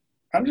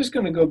I'm just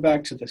going to go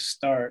back to the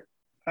start.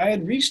 I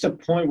had reached a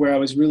point where I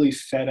was really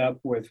fed up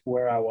with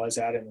where I was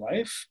at in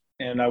life,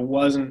 and I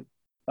wasn't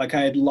like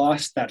I had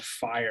lost that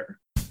fire.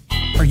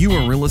 Are you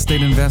a real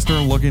estate investor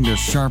looking to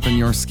sharpen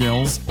your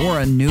skills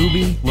or a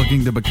newbie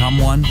looking to become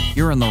one?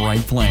 You're in the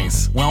right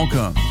place.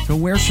 Welcome to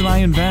Where Should I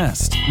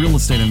Invest? Real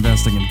Estate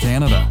Investing in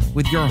Canada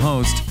with your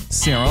host,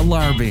 Sarah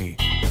Larby.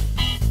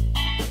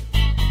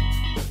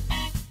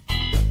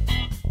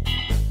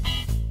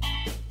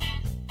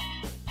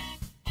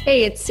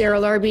 Hey, it's Sarah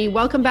Larby.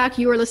 Welcome back.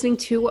 You are listening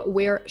to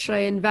Where Should I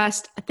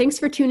Invest? Thanks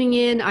for tuning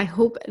in. I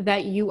hope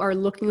that you are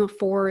looking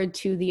forward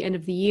to the end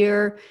of the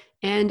year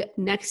and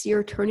next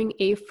year turning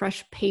a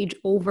fresh page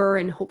over.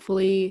 And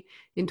hopefully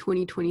in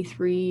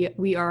 2023,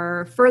 we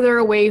are further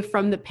away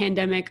from the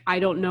pandemic. I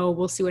don't know.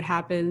 We'll see what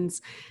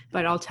happens.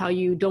 But I'll tell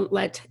you, don't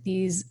let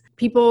these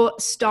people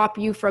stop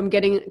you from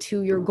getting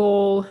to your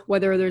goal,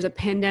 whether there's a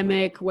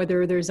pandemic,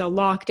 whether there's a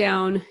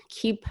lockdown.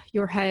 Keep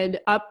your head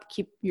up,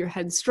 keep your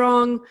head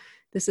strong.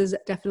 This is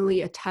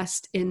definitely a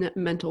test in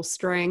mental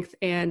strength,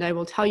 and I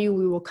will tell you,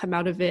 we will come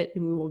out of it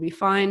and we will be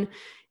fine.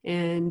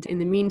 And in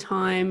the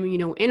meantime,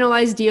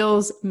 analyze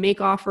deals,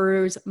 make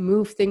offers,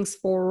 move things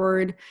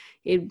forward.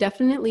 It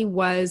definitely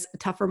was a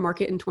tougher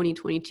market in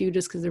 2022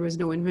 just because there was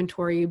no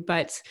inventory,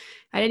 but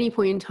at any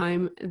point in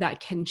time that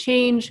can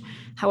change.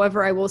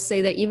 However, I will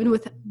say that even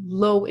with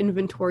low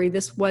inventory,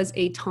 this was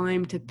a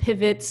time to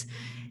pivot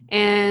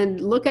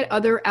and look at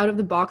other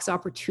out-of-the-box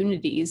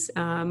opportunities.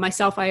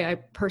 Myself, I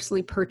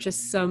personally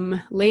purchased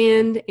some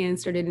land and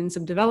started in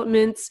some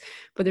developments,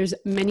 but there's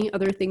many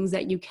other things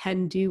that you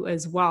can do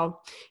as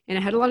well. And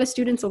I had a lot of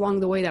students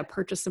along the way that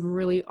purchased some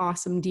really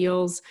awesome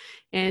deals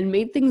and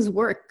made things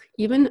work,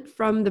 even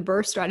from the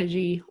burst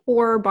strategy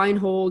or buy and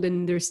hold,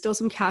 and there's still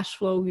some cash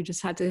flow. We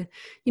just had to,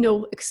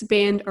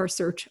 expand our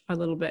search a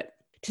little bit.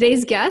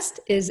 Today's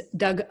guest is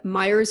Doug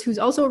Myers, who's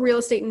also a real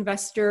estate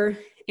investor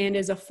and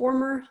is a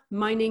former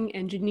mining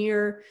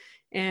engineer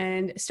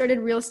and started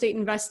real estate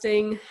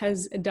investing,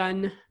 has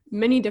done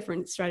many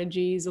different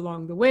strategies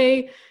along the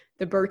way,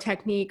 the BRRRR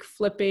technique,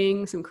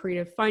 flipping, some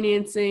creative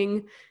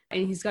financing,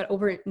 and he's got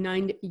over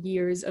 9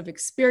 years of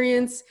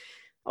experience.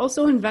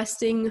 Also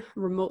investing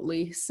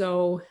remotely.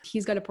 So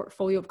he's got a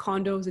portfolio of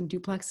condos and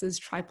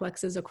duplexes,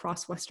 triplexes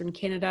across Western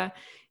Canada,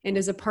 and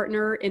is a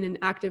partner in an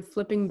active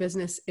flipping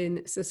business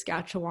in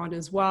Saskatchewan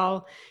as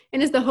well,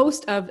 and is the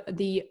host of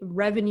the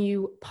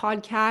Revenue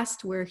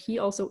podcast, where he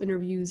also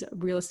interviews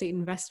real estate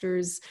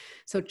investors.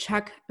 So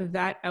check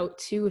that out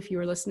too if you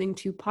are listening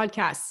to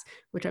podcasts,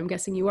 which I'm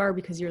guessing you are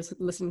because you're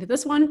listening to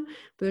this one,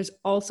 but there's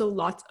also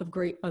lots of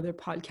great other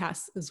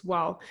podcasts as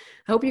well.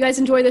 I hope you guys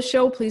enjoy the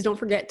show. Please don't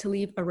forget to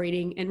leave a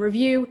rating and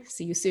review.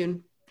 See you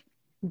soon.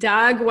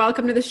 Doug,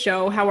 welcome to the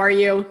show. How are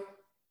you?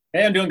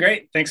 Hey, I'm doing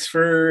great. Thanks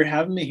for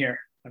having me here.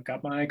 I've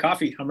got my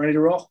coffee. I'm ready to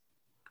roll.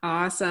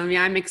 Awesome.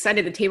 Yeah, I'm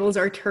excited. The tables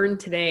are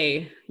turned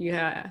today. You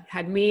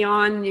had me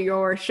on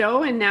your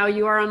show and now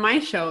you are on my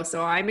show.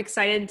 So I'm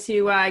excited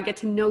to get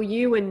to know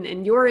you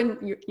and your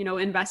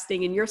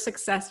investing and your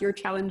success, your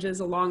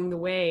challenges along the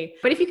way.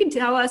 But if you could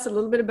tell us a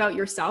little bit about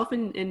yourself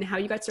and how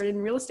you got started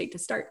in real estate to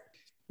start.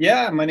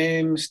 Yeah, my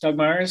name's Doug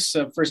Myers.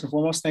 First and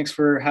foremost, thanks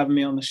for having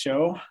me on the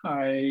show.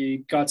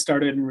 I got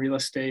started in real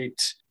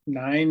estate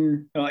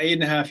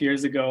 8.5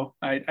 years ago.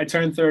 I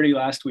turned 30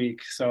 last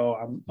week, so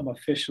I'm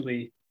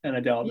officially an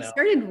adult now. You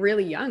started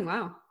really young.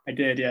 Wow. I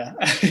did, yeah.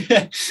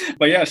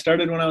 But yeah, I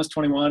started when I was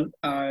 21.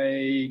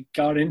 I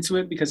got into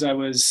it because I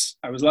was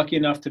lucky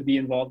enough to be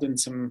involved in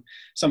some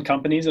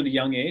companies at a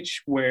young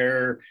age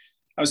where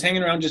I was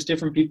hanging around just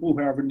different people who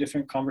were having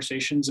different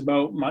conversations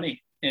about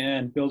money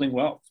and building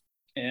wealth.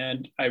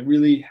 And I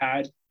really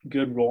had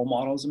good role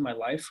models in my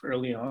life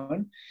early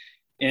on.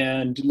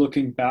 And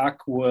looking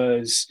back,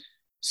 was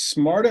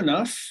smart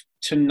enough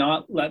to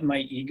not let my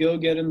ego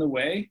get in the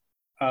way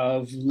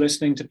of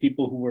listening to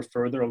people who were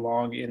further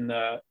along in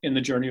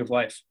the journey of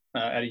life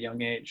at a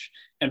young age.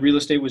 And real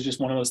estate was just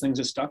one of those things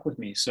that stuck with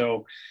me.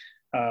 So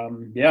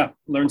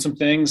learned some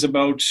things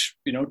about,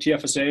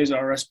 TFSAs,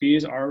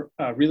 RSPs. Our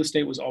real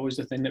estate was always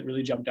the thing that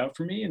really jumped out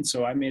for me. And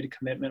so I made a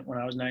commitment when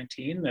I was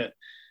 19 that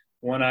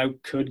when I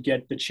could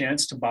get the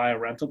chance to buy a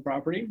rental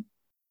property,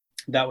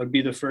 that would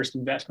be the first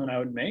investment I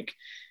would make.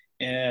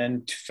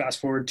 And fast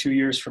forward 2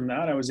 years from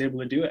that, I was able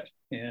to do it.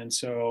 And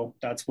so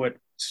that's what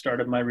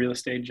started my real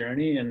estate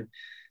journey. And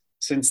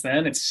since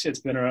then, it's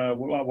been a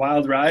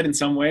wild ride in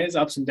some ways,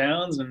 ups and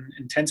downs and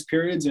intense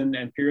periods and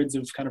periods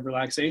of kind of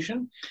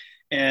relaxation.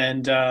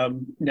 And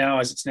now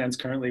as it stands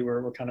currently,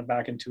 we're kind of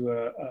back into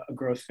a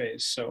growth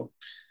phase. So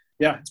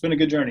yeah, it's been a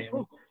good journey.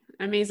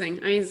 Amazing.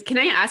 Can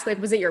I ask,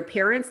 was it your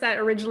parents that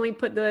originally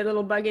put the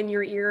little bug in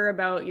your ear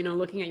about,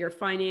 looking at your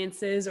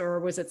finances, or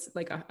was it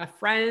like a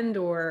friend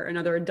or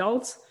another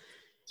adult?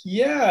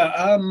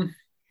 Yeah.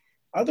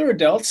 Other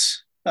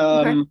adults.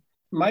 Okay.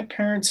 My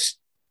parents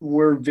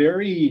were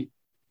very,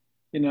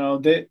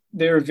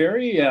 they're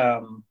very, I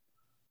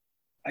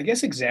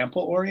guess,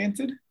 example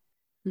oriented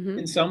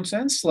in some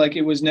sense. Like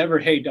it was never,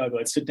 hey, Doug,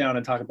 let's sit down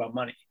and talk about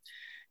money.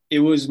 It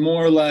was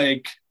more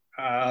like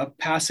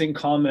passing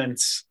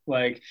comments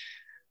like,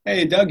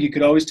 hey, Doug, you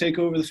could always take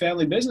over the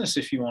family business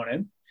if you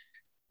wanted,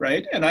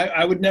 right? And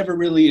I would never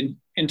really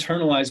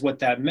internalize what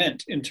that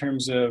meant in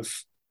terms of,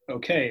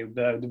 okay,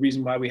 the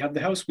reason why we have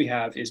the house we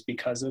have is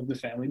because of the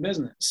family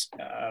business.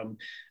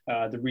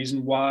 The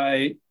reason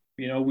why,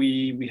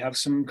 we have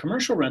some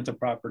commercial rental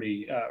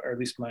property, or at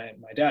least my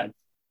dad,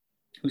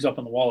 who's up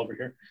on the wall over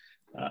here,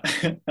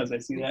 as I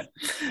see that.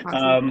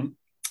 Awesome.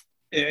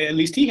 At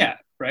least he had,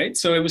 right?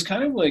 So it was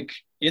kind of like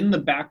in the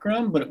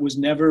background, but it was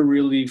never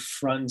really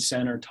front and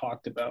center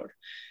talked about.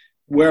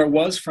 Where it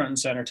was front and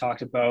center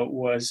talked about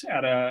was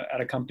at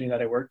a company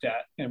that I worked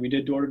at, and we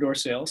did door-to-door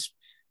sales.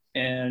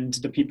 And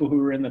the people who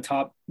were in the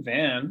top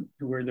van,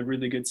 who were the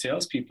really good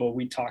salespeople,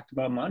 we talked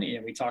about money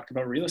and we talked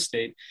about real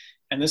estate.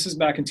 And this is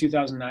back in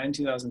 2009,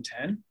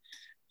 2010.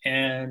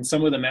 And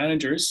some of the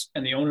managers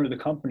and the owner of the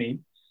company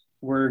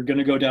were going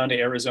to go down to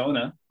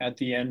Arizona at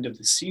the end of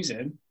the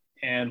season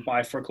and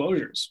buy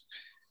foreclosures,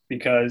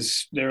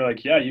 because they're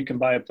like, yeah, you can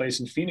buy a place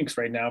in Phoenix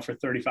right now for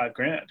 35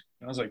 grand.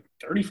 And I was like,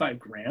 35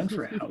 grand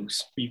for a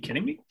house? Are you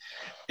kidding me?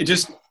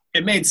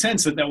 It made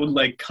sense that would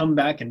like come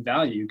back in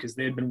value, because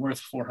they had been worth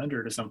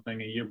 400 or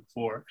something a year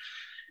before.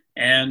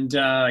 And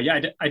I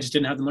just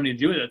didn't have the money to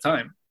do it at the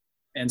time.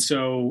 And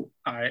so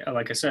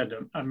like I said,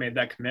 I made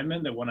that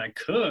commitment that when I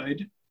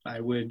could, I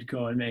would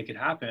go and make it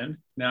happen.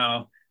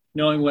 Now,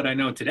 knowing what I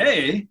know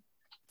today,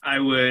 I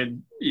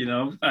would,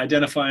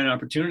 identify an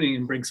opportunity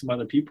and bring some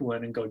other people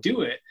in and go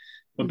do it.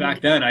 But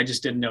back then, I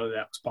just didn't know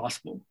that was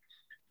possible.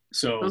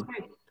 So,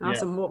 okay,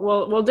 awesome. Yeah.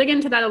 We'll dig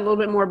into that a little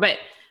bit more. But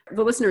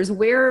the listeners,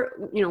 where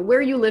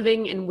are you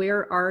living and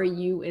where are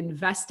you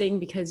investing?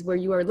 Because where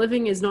you are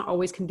living is not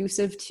always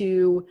conducive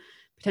to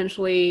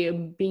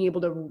potentially being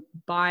able to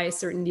buy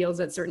certain deals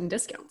at certain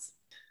discounts.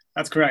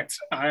 That's correct.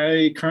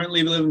 I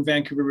currently live in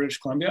Vancouver, British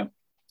Columbia.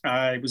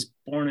 I was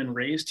born and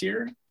raised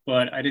here,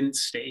 but I didn't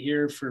stay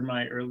here for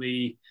my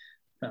early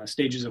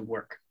stages of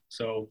work.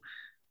 So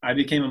I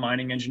became a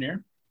mining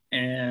engineer.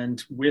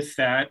 And with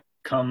that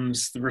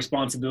comes the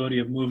responsibility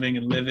of moving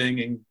and living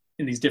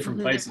in these different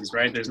places,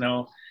 right? There's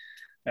no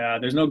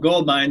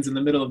gold mines in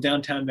the middle of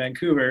downtown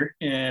Vancouver.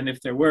 And if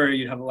there were,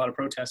 you'd have a lot of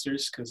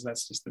protesters, because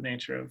that's just the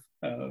nature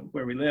of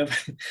where we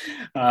live.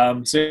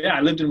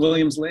 I lived in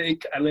Williams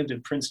Lake. I lived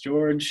in Prince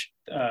George,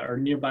 or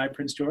nearby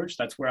Prince George.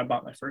 That's where I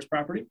bought my first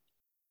property.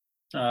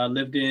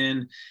 Lived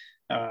in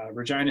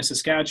Regina,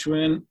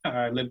 Saskatchewan.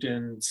 I lived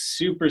in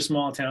super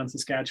small town,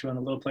 Saskatchewan,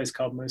 a little place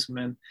called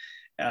Moosomin,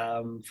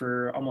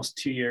 for almost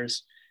 2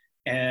 years.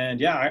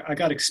 And I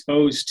got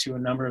exposed to a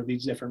number of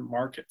these different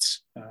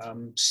markets,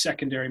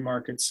 secondary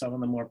markets, some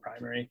of them more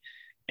primary.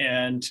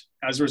 And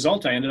as a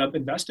result, I ended up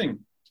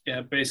investing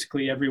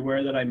basically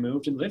everywhere that I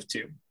moved and lived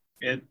to.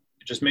 It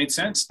just made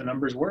sense. The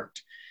numbers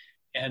worked.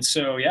 And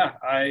so,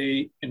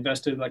 I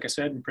invested, like I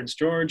said, in Prince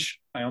George.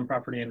 I own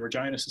property in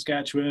Regina,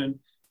 Saskatchewan,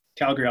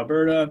 Calgary,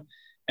 Alberta.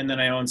 And then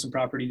I own some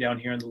property down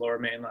here in the Lower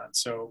Mainland.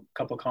 So a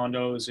couple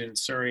condos in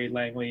Surrey,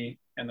 Langley,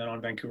 and then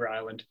on Vancouver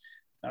Island,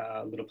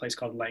 a little place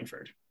called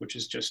Langford, which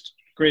is just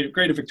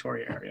greater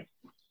Victoria area.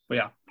 But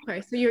yeah.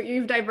 Okay, so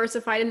you've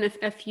diversified in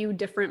a few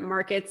different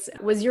markets.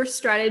 Was your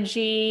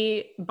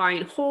strategy buy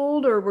and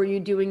hold, or were you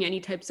doing any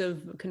types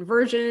of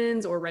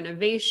conversions or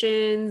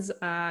renovations,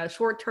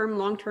 short-term,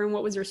 long-term?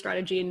 What was your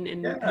strategy,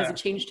 and has it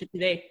changed to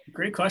today?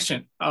 Great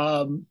question.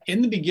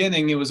 In the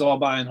beginning, it was all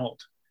buy and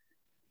hold,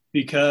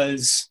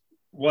 because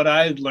what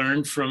I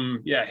learned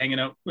from hanging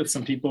out with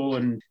some people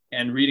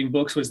and reading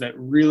books was that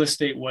real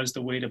estate was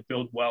the way to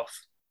build wealth.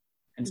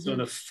 And so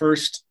the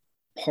first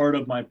part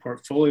of my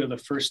portfolio, the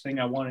first thing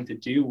I wanted to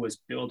do was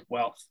build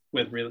wealth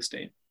with real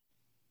estate.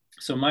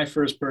 So my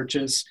first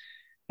purchase,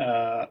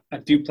 a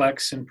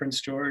duplex in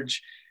Prince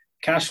George,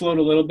 cash flowed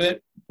a little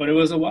bit, but it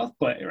was a wealth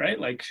play, right?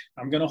 Like,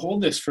 I'm going to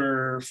hold this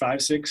for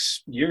 5-6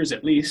 years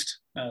at least,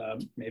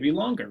 maybe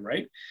longer,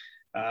 right?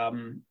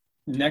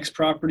 Next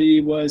property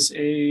was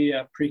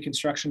a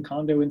pre-construction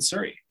condo in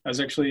Surrey. I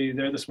was actually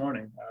there this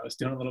morning. I was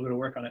doing a little bit of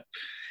work on it.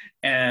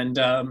 And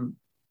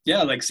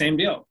same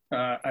deal.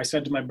 I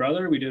said to my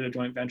brother, we did a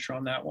joint venture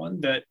on that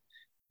one, that,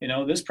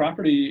 this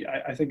property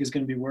I think is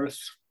going to be worth,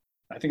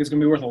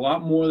 a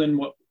lot more than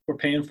what we're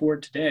paying for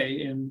it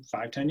today in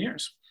 5-10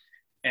 years.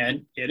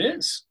 And it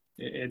is.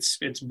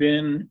 It's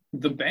been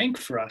the bank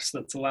for us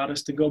that's allowed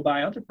us to go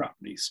buy other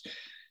properties.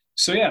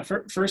 So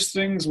first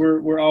things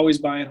we're always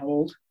buy and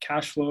hold,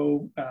 cash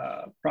flow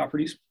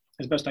properties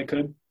as best I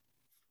could.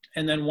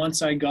 And then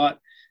once I got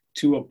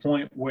to a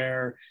point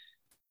where,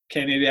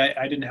 okay, maybe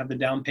I didn't have the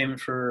down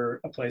payment for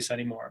a place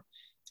anymore,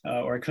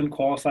 or I couldn't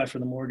qualify for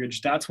the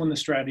mortgage, that's when the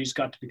strategies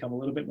got to become a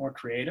little bit more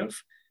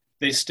creative.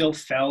 They still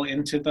fell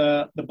into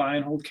the buy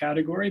and hold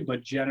category,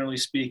 but generally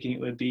speaking, it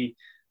would be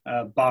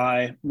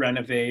buy,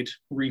 renovate,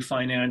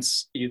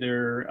 refinance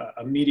either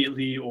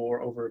immediately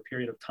or over a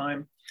period of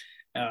time.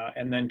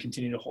 And then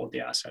continue to hold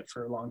the asset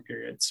for a long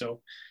period. So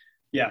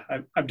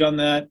I've done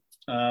that.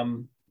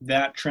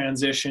 That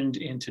transitioned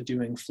into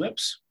doing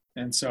flips.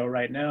 And so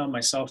right now,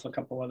 myself, a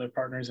couple other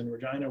partners in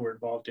Regina, we're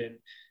involved in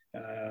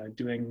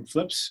doing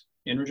flips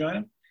in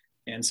Regina.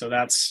 And so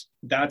that's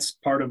that's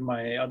part of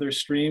my other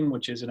stream,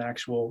 which is an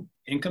actual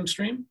income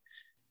stream.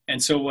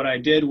 And so what I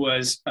did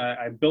was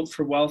I built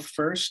for wealth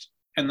first,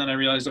 and then I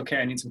realized, okay,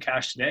 I need some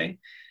cash today.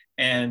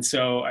 And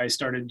so I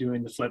started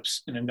doing the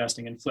flips and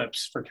investing in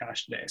flips for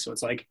cash today. So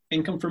it's like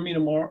income for me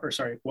tomorrow,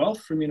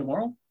 wealth for me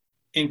tomorrow,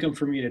 income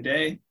for me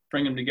today,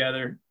 bring them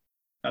together.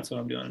 That's what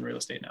I'm doing in real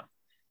estate now.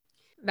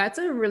 That's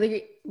a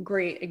really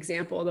great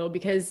example though,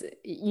 because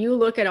you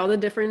look at all the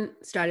different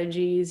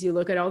strategies, you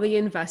look at all the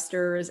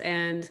investors,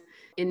 and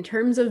in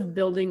terms of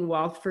building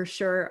wealth, for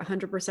sure,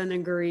 100%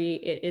 agree.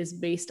 It is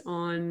based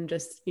on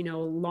just,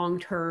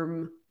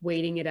 long-term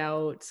waiting it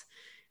out,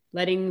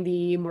 letting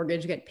the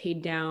mortgage get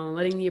paid down,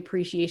 letting the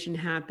appreciation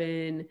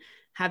happen,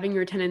 having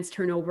your tenants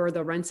turn over,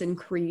 the rents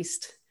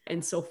increased,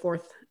 and so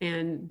forth.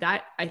 And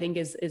that, I think,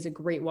 is a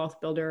great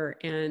wealth builder.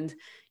 And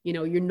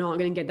you're not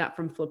going to get that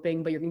from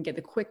flipping, but you're going to get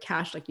the quick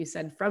cash, like you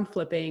said, from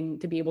flipping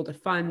to be able to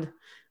fund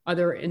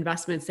other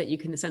investments that you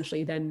can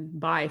essentially then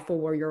buy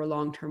for your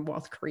long-term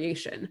wealth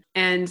creation.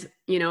 And,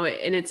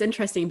 and it's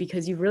interesting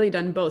because you've really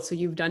done both. So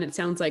you've done, it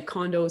sounds like,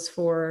 condos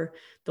for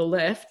the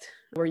lift,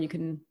 where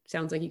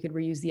sounds like you could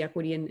reuse the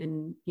equity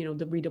and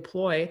the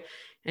redeploy.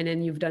 And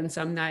then you've done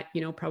some that,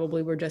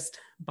 probably were just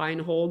buy and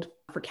hold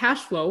for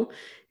cash flow,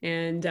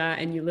 and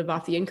you live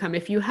off the income.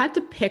 If you had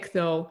to pick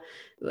though,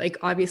 like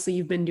obviously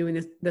you've been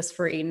doing this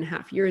for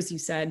 8.5 years, you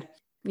said,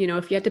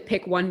 if you had to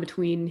pick one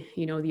between,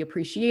 the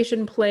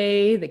appreciation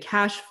play, the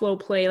cash flow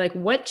play, like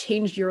what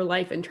changed your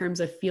life in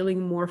terms of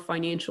feeling more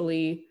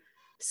financially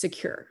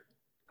secure?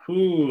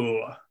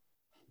 Ooh,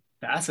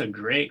 that's a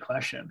great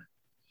question.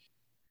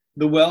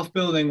 The wealth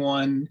building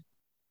one,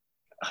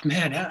 oh,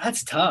 man,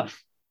 that's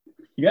tough.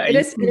 Yeah, it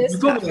is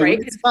tough, right?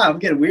 It's tough. I'm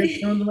getting weird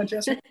feelings in my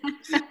chest.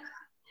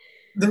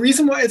 The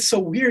reason why it's so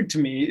weird to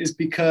me is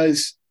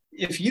because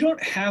if you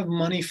don't have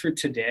money for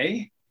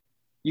today,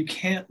 you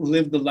can't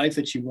live the life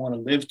that you want to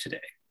live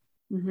today.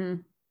 Mm-hmm.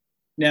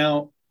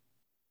 Now,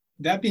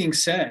 that being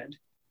said,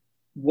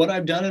 what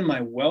I've done in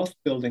my wealth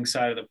building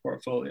side of the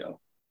portfolio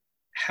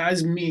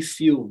has me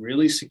feel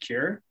really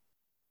secure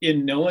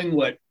in knowing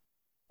what,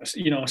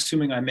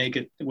 assuming I make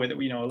it with,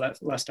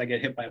 lest I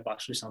get hit by a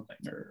bus or something,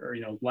 or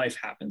life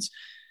happens.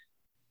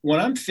 When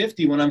I'm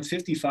 50, when I'm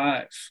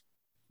 55,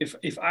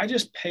 if I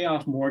just pay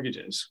off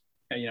mortgages,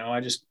 I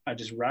just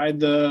ride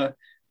the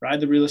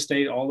real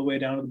estate all the way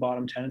down to the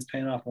bottom, tenants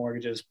paying off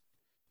mortgages,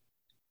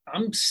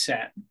 I'm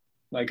set.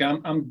 Like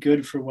I'm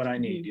good for what I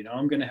need.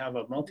 I'm going to have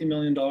a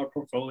multi-million-dollar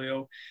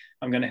portfolio.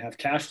 I'm going to have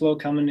cash flow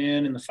coming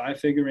in the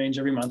 5-figure range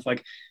every month.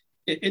 Like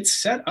it's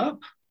set up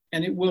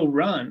and it will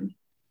run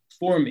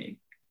for me.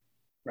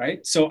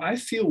 Right. So I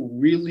feel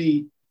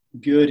really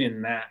good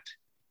in that,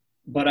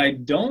 but I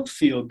don't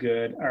feel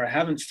good, or I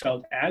haven't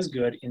felt as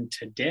good in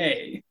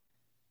today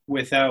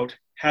without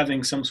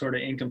having some sort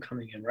of income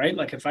coming in, right?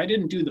 Like if I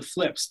didn't do the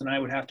flips, then I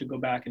would have to go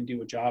back and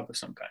do a job of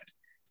some kind,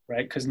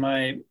 right? Because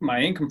my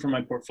income from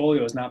my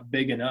portfolio is not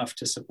big enough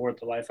to support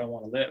the life I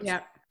want to live,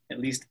 at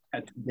least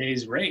at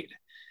today's rate.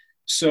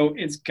 So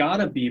it's got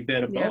to be a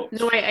bit of both.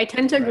 No, I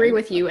tend to agree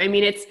with you. I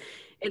mean,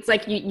 it's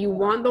like you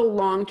want the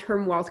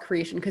long-term wealth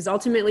creation, because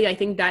ultimately I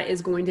think that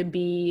is going to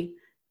be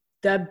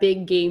the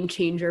big game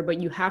changer,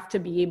 but you have to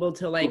be able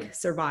to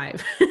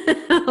survive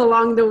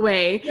along the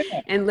way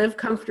and live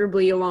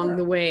comfortably along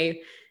the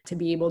way to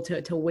be able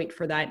to wait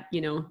for that,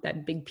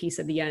 that big piece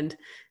at the end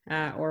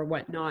or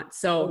whatnot.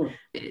 So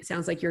it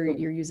sounds like you're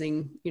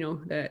using,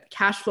 the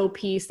cash flow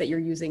piece, that you're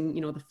using,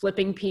 the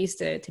flipping piece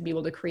to be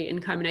able to create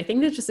income. And I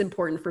think that's just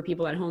important for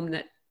people at home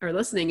that are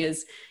listening,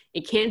 is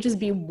it can't just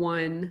be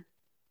one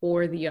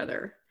or the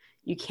other.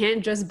 You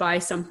can't just buy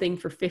something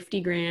for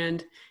 50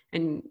 grand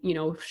and,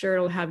 sure,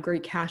 it'll have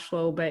great cash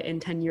flow, but in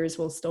 10 years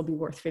will still be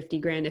worth 50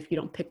 grand if you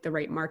don't pick the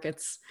right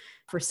markets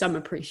for some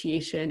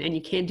appreciation. And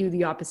you can't do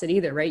the opposite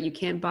either, right? You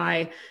can't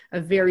buy a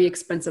very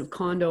expensive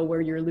condo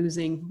where you're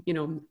losing,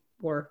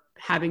 or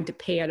having to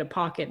pay out of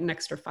pocket an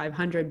extra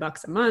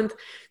 $500 a month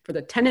for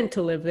the tenant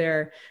to live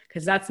there,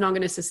 because that's not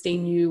going to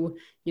sustain you,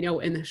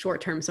 in the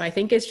short term. So I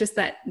think it's just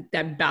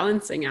that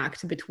balancing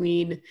act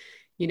between,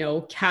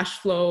 cash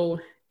flow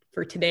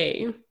for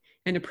today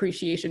and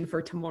appreciation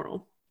for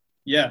tomorrow.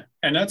 Yeah.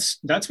 And that's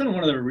been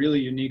one of the really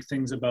unique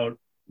things about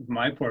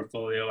my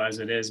portfolio as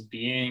it is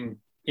being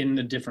in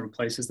the different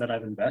places that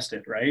I've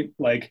invested, right?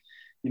 Like,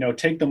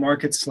 take the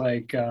markets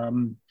like,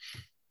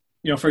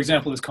 for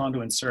example, this condo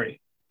in Surrey,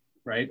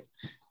 right?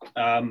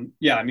 I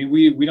mean,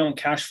 we don't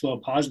cash flow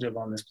positive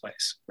on this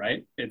place,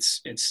 right?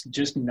 It's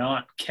just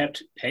not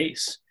kept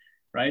pace,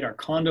 right? Our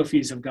condo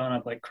fees have gone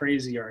up like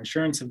crazy. Our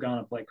insurance have gone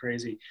up like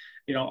crazy,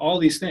 all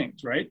these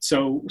things, right?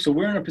 So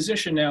we're in a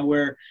position now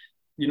where,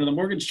 the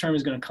mortgage term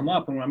is going to come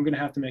up and I'm going to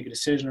have to make a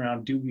decision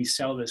around, do we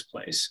sell this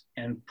place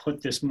and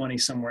put this money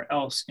somewhere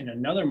else in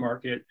another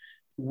market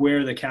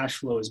where the cash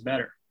flow is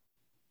better?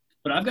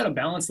 But I've got to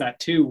balance that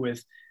too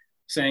with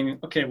saying,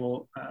 okay,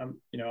 well,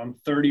 I'm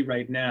 30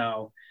 right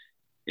now.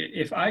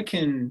 If I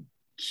can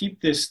keep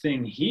this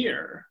thing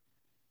here,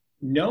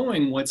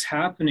 knowing what's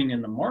happening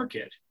in the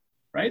market,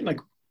 right?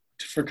 Like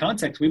for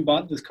context, we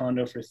bought this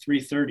condo for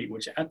 $330,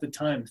 which at the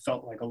time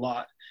felt like a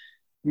lot.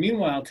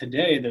 Meanwhile,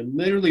 today, they're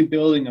literally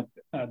building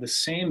the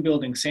same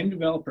building, same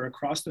developer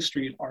across the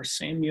street, our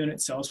same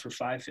unit sells for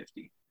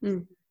 $550.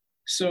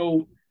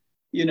 So,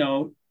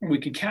 we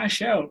could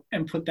cash out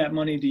and put that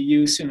money to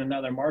use in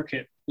another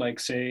market, like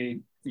say,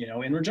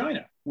 in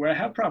Regina, where I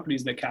have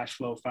properties that cash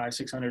flow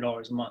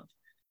 $500-$600 a month,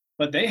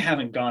 but they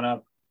haven't gone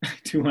up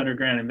 200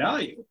 grand in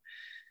value.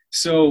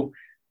 So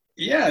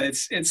yeah,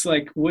 it's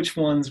like, which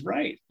one's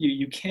right?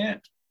 You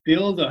can't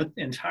build an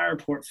entire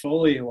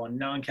portfolio on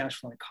non-cash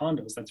flowing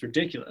condos. That's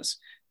ridiculous.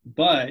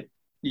 But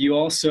you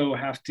also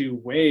have to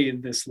weigh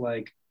this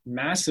like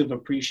massive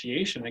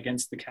appreciation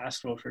against the cash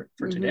flow for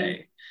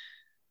today.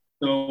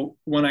 So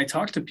when I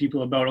talk to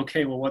people about,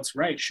 okay, well, what's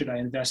right? Should I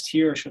invest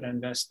here or should I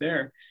invest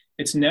there?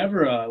 It's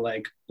never a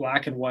like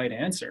black and white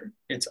answer.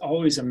 It's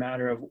always a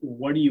matter of,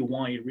 what do you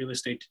want your real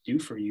estate to do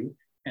for you,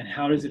 and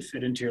how does it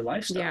fit into your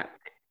lifestyle? Yeah.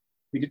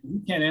 Because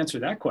you can't answer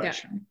that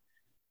question.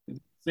 Yeah.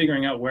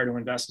 Figuring out where to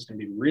invest is going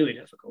to be really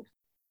difficult.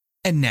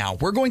 And now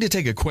we're going to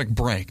take a quick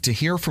break to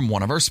hear from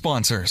one of our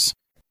sponsors.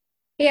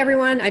 Hey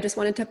everyone, I just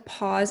wanted to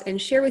pause and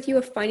share with you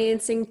a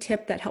financing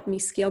tip that helped me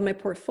scale my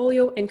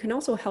portfolio and can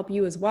also help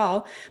you as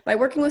well. By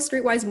working with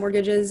Streetwise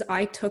Mortgages,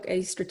 I took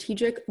a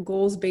strategic,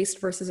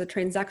 goals-based versus a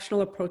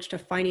transactional approach to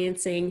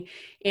financing,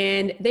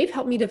 and they've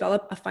helped me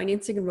develop a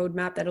financing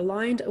roadmap that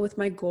aligned with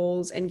my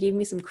goals and gave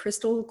me some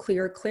crystal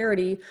clear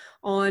clarity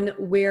on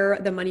where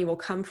the money will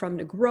come from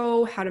to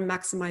grow, how to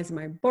maximize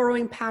my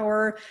borrowing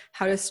power,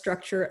 how to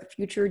structure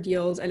future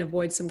deals and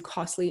avoid some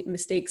costly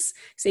mistakes,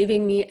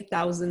 saving me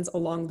thousands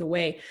along the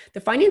way.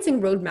 The financing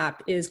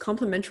roadmap is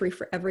complimentary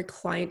for every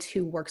client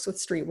who works with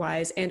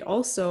Streetwise. And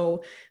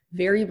also,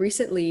 very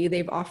recently,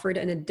 they've offered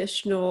an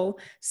additional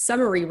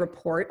summary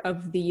report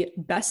of the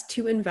best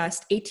to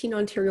invest 18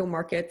 Ontario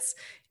markets,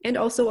 and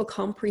also a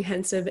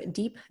comprehensive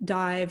deep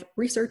dive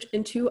research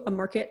into a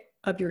market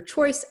of your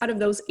choice out of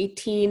those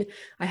 18.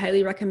 I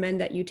highly recommend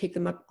that you take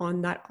them up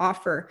on that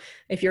offer.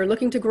 If you're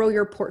looking to grow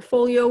your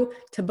portfolio,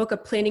 to book a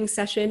planning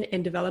session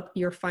and develop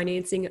your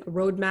financing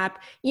roadmap,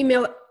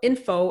 email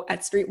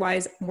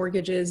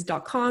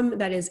info@streetwisemortgages.com.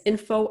 That is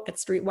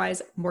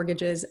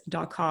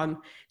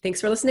info@streetwisemortgages.com.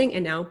 Thanks for listening.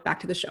 And now back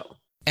to the show.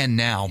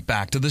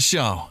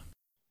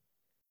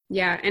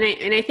 Yeah.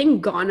 And I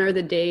think gone are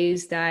the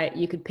days that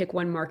you could pick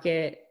one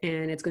market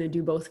and it's going to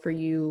do both for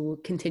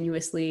you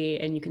continuously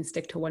and you can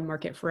stick to one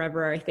market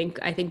forever. I think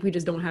we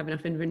just don't have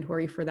enough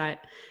inventory for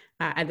that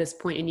at this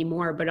point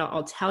anymore. But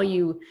I'll tell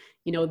you,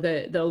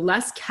 the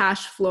less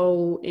cash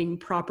flowing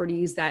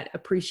properties that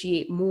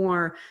appreciate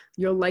more,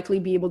 you'll likely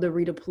be able to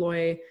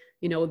redeploy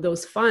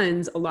those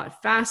funds a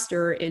lot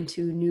faster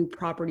into new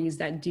properties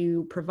that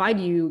do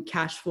provide you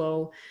cash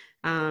flow.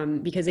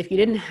 Because if you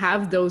didn't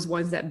have those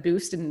ones that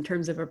boost in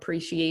terms of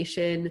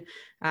appreciation,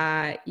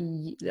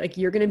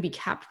 you're going to be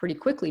capped pretty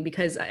quickly,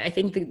 because I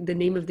think the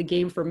name of the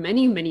game for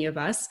many of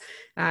us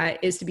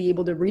is to be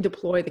able to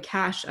redeploy the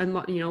cash,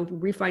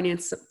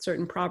 refinance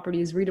certain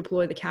properties,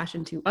 redeploy the cash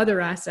into other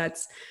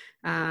assets.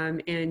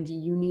 And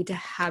you need to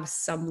have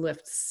some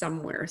lift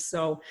somewhere.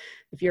 So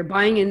if you're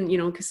buying in,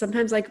 because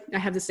sometimes I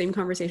have the same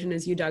conversation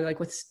as you, Doug,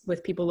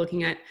 with people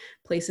looking at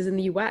places in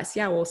the US.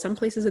 Yeah, well, some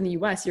places in the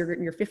US, your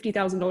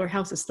 $50,000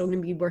 house is still going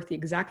to be worth the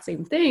exact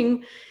same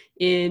thing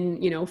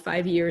in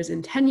 5 years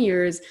and 10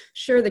 years.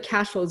 Sure, the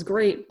cash flow is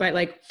great, but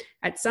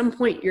at some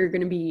point you're going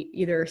to be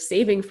either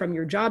saving from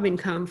your job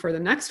income for the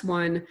next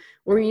one,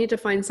 or you need to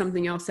find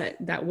something else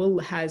that will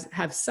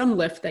have some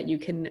lift that you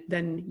can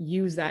then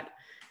use that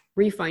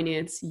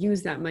refinance,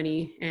 use that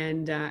money,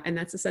 and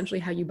that's essentially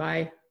how you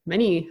buy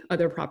many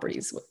other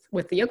properties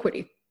with the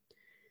equity.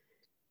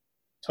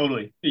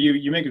 Totally.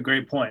 You make a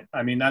great point.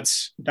 I mean,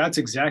 that's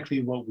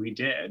exactly what we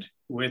did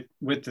with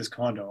this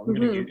condo.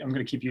 I'm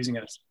gonna keep using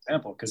it as an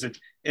example because it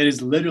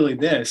is literally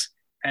this,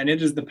 and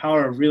it is the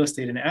power of real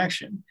estate in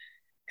action.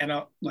 And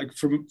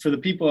for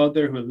the people out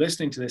there who are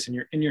listening to this and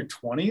you're in your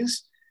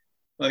 20s,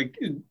 I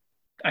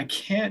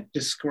can't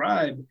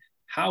describe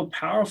how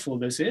powerful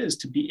this is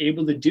to be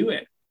able to do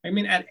it. I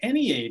mean, at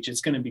any age,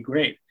 it's going to be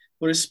great,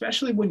 but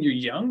especially when you're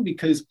young,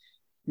 because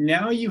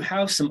now you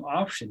have some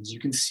options. You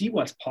can see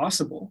what's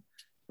possible,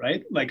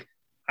 right?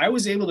 I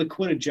was able to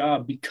quit a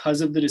job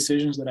because of the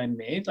decisions that I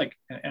made.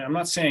 And I'm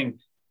not saying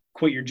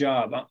quit your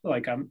job.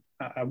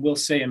 I will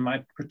say in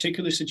my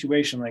particular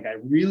situation, I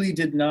really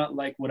did not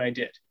like what I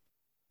did.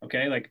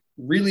 Okay.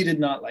 Really did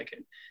not like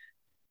it,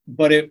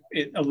 but it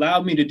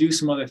allowed me to do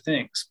some other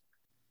things,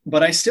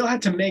 but I still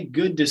had to make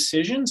good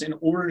decisions in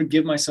order to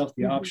give myself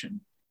the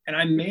option. And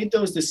I made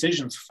those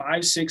decisions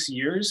 5-6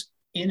 years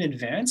in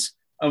advance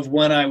of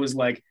when I was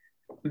like,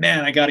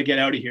 man, I got to get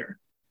out of here.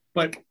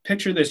 But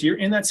picture this, you're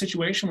in that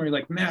situation where you're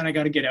like, man, I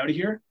got to get out of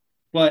here,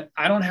 but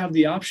I don't have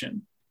the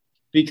option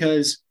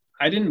because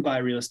I didn't buy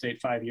real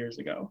estate 5 years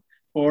ago,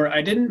 or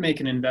I didn't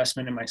make an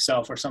investment in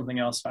myself or something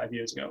else 5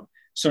 years ago.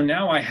 So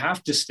now I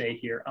have to stay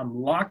here. I'm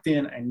locked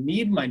in. I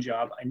need my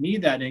job. I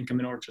need that income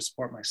in order to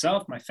support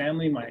myself, my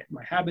family, my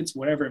habits,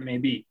 whatever it may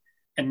be.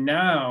 And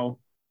now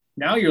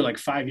you're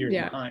 5 years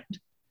behind,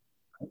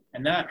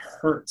 and that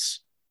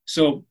hurts.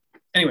 So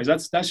anyways,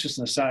 that's just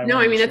an aside. No,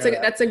 I mean,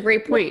 that's a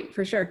great point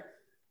for sure.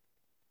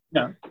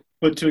 Yeah.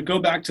 But to go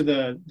back to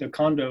the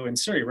condo in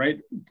Surrey, right?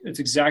 It's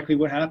exactly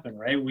what happened,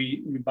 right?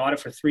 We bought it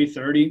for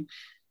 $330.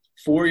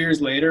 4 years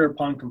later,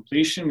 upon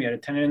completion, we had a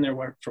tenant in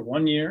there for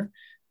 1 year.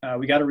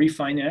 We got it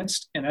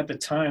refinanced. And at the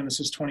time, this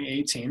was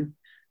 2018,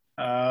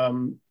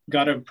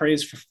 got it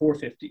appraised for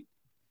 $450,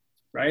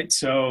 right?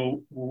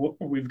 So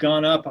we've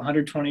gone up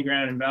 120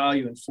 grand in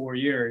value in 4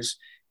 years,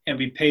 and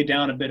we paid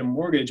down a bit of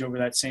mortgage over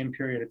that same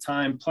period of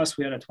time. Plus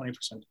we had a 20%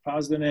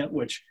 deposit in it,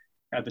 which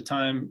at the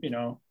time,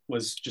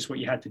 was just what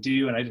you had to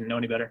do. And I didn't know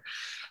any better.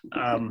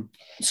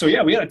 So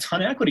yeah, we had a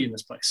ton of equity in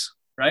this place,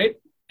 right?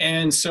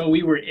 And so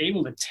we were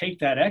able to take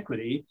that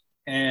equity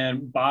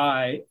and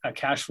buy a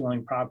cash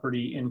flowing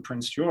property in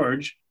Prince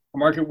George, a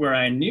market where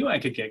I knew I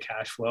could get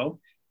cash flow,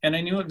 and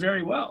I knew it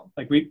very well.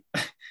 Like we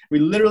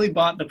literally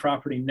bought the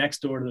property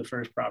next door to the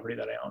first property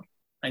that I owned.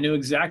 I knew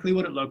exactly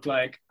what it looked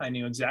like. I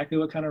knew exactly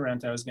what kind of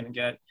rent I was going to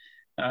get.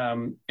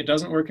 It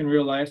doesn't work in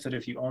real life that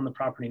if you own the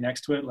property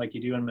next to it, like you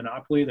do in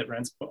Monopoly, that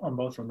rents on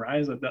both from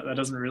Rise, that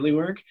doesn't really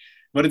work,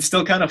 but it's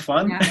still kind of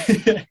fun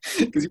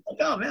because you're like,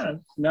 oh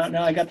man,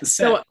 now I got the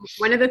set. So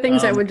one of the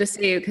things I would just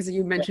say, because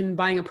you mentioned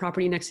buying a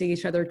property next to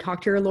each other,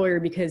 talk to your lawyer,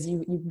 because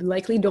you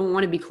likely don't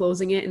want to be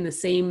closing it in the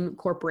same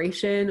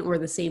corporation or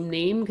the same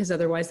name, because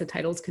otherwise the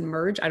titles can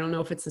merge. I don't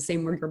know if it's the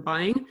same word you're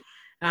buying.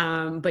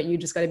 But you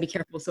just got to be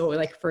careful. So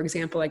like, for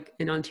example, like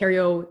in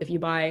Ontario, if you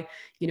buy,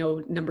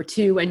 number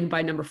 2 and you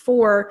buy number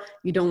 4,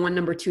 you don't want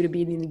number 2 to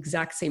be the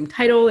exact same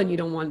title, and you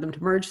don't want them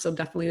to merge. So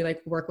definitely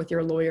like work with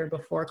your lawyer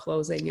before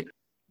closing.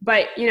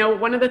 But,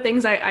 one of the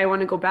things I want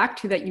to go back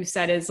to that you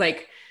said is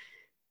like,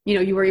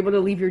 you were able to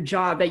leave your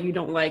job that you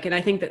don't like. And I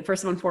think that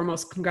first and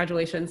foremost,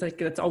 congratulations. Like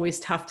it's always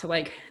tough to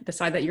like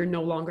decide that you're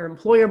no longer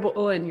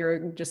employable and you're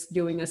just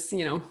doing this,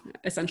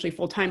 essentially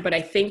full time. But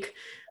I think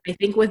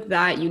with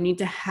that, you need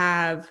to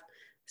have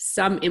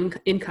some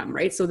income,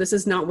 right? So this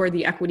is not where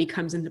the equity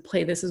comes into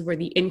play. This is where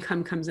the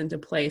income comes into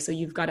play. So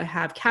you've got to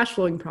have cash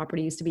flowing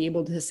properties to be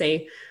able to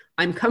say,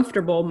 I'm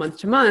comfortable month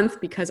to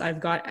month because I've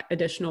got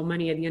additional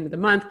money at the end of the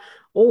month,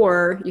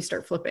 or you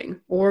start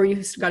flipping, or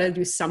you got to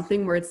do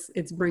something where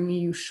it's bringing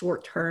you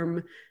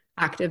short-term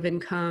active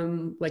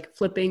income, like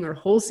flipping or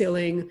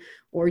wholesaling,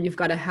 or you've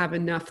got to have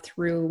enough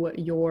through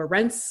your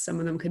rents. Some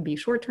of them could be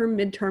short-term,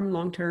 mid-term,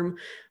 long-term,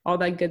 all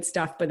that good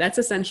stuff. But that's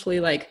essentially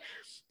like,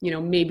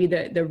 maybe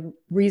the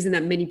reason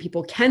that many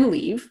people can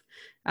leave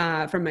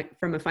from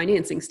a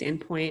financing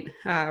standpoint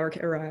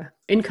or a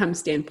income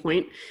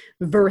standpoint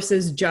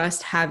versus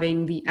just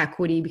having the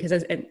equity. Because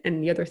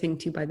and the other thing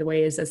too, by the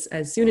way, is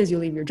as soon as you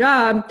leave your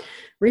job,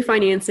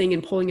 refinancing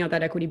and pulling out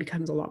that equity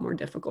becomes a lot more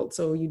difficult.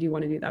 So you do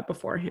want to do that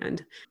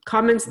beforehand.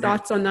 Comments,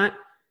 thoughts on that?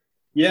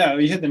 Yeah,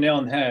 you hit the nail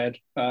on the head.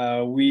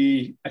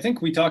 I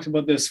think we talked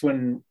about this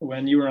when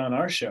you were on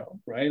our show,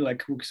 right?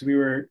 Like, because we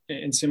were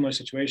in similar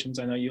situations.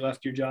 I know you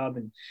left your job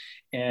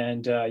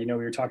and we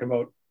were talking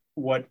about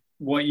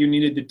what you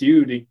needed to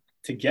do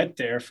to get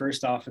there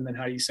first off, and then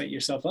how do you set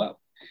yourself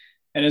up.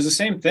 And it's the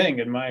same thing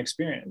in my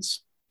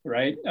experience,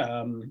 right?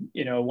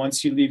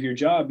 Once you leave your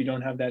job, you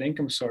don't have that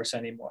income source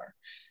anymore.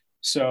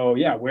 So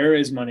yeah, where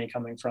is money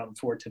coming from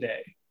for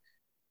today?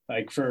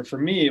 Like for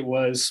me, it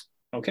was,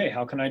 okay,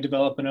 how can I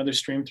develop another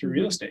stream through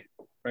real estate,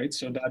 right?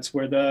 So that's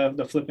where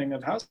the flipping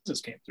of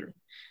houses came through,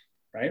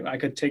 right? I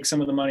could take some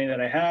of the money that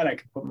I had, I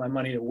could put my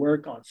money to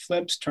work on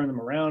flips, turn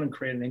them around and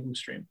create an income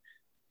stream.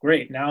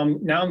 Great. Now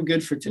I'm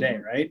good for today,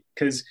 right?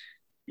 Because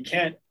you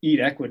can't eat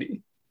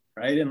equity,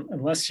 right? And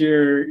unless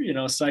you're,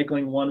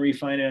 cycling one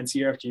refinance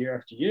year after year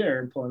after year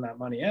and pulling that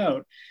money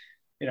out,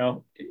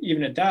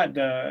 even at that,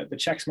 the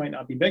checks might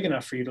not be big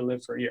enough for you to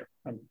live for a year.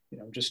 I'm,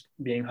 just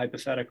being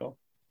hypothetical.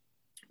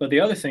 But the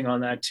other thing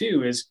on that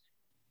too is,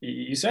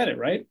 you said it,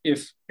 right?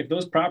 If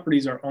those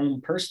properties are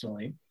owned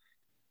personally,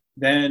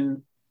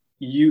 then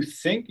you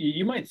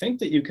might think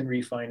that you can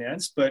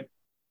refinance, but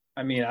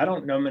I mean, I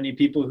don't know many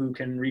people who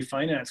can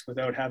refinance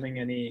without having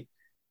any,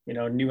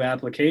 new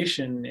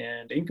application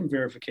and income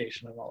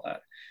verification and all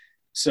that.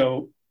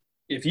 So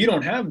if you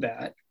don't have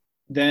that,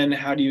 then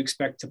how do you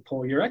expect to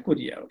pull your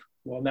equity out?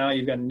 Well, now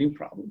you've got a new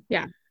problem.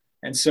 Yeah.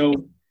 And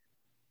so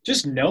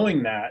just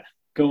knowing that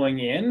going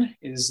in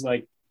is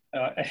like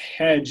a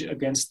hedge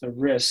against the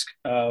risk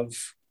of,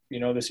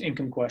 this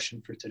income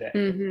question for today.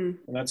 Mm-hmm.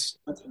 And that's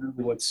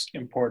really what's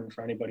important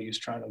for anybody who's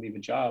trying to leave a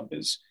job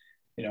is,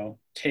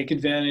 take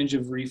advantage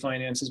of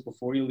refinances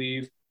before you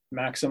leave,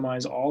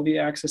 maximize all the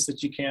access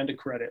that you can to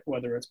credit,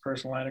 whether it's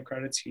personal line of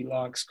credits,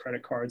 HELOCs,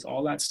 credit cards,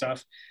 all that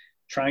stuff.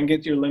 Try and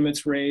get your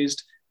limits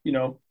raised,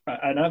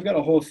 and I've got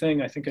a whole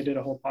thing, I think I did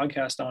a whole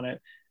podcast on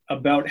it,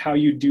 about how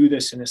you do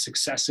this in a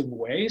successive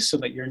way so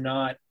that you're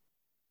not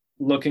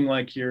looking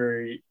like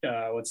you're,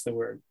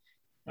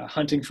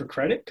 hunting for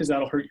credit, because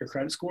that'll hurt your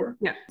credit score.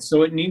 Yeah.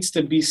 So it needs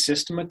to be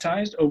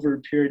systematized over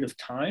a period of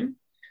time.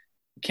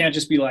 You can't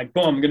just be like,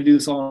 boom, I'm going to do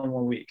this all in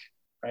 1 week,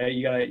 right?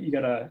 You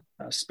gotta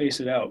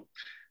space it out.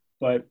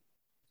 But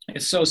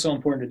it's so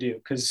important to do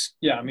because,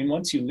 yeah, I mean,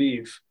 once you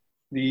leave,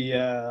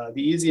 the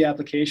easy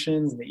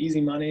applications and the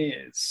easy money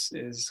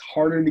is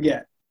harder to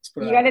get. It's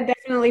You got to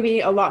definitely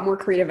be a lot more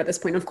creative at this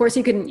point. Of course,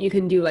 you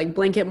can do like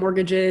blanket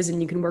mortgages,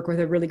 and you can work with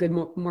a really good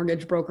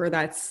mortgage broker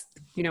that's,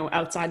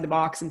 outside the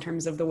box in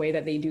terms of the way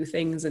that they do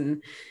things.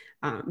 And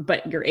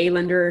but your A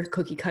lender,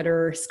 cookie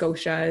cutter,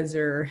 Scotias,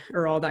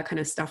 or all that kind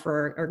of stuff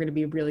are going to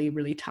be really,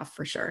 really tough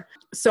for sure.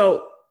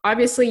 So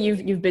obviously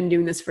you've been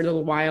doing this for a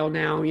little while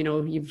now.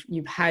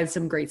 You've had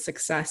some great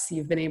success.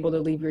 You've been able to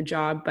leave your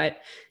job, but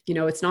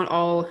it's not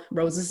all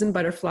roses and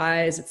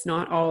butterflies. It's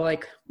not all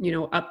like,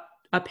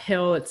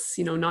 uphill. It's,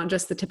 not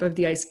just the tip of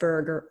the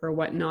iceberg or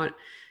whatnot.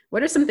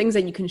 What are some things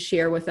that you can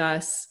share with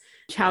us?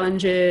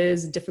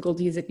 Challenges,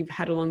 difficulties that you've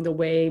had along the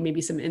way, maybe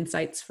some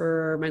insights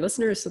for my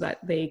listeners so that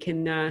they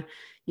can,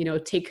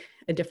 take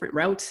a different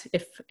route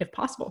if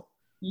possible.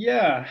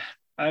 Yeah.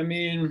 I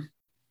mean,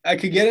 I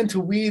could get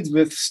into weeds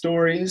with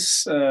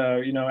stories,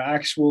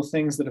 actual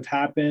things that have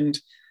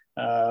happened.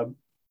 But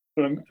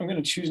I'm going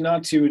to choose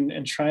not to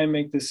and try and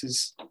make this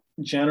as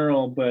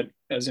general, but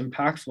as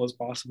impactful as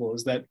possible.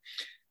 Is that,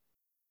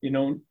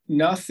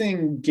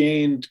 nothing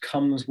gained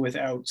comes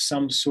without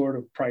some sort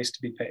of price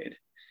to be paid.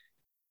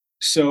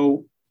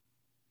 So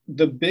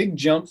the big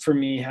jump for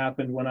me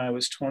happened when I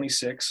was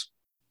 26.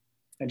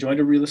 I joined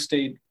a real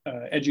estate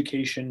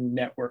education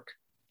network,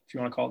 if you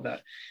want to call it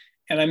that.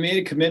 And I made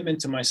a commitment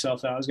to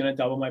myself that I was going to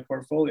double my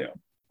portfolio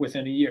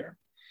within a year.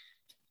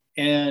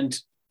 And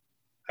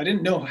I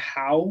didn't know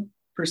how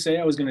per se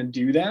I was going to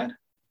do that.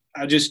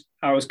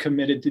 I was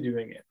committed to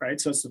doing it, right?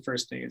 So that's the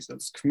first thing, is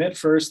let's commit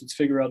first, let's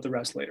figure out the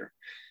rest later.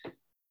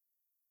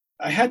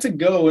 I had to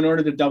go in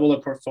order to double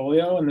a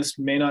portfolio. And this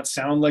may not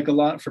sound like a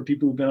lot for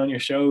people who've been on your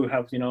show who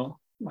have,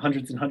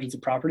 hundreds and hundreds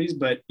of properties,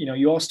 but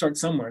you all start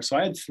somewhere. So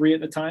I had 3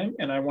 at the time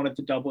and I wanted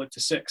to double it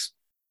to 6.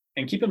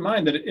 And keep in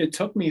mind that it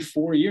took me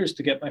 4 years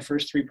to get my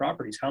first 3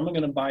 properties. How am I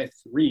going to buy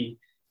 3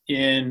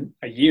 in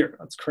a year?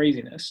 That's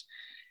craziness.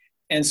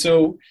 And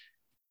so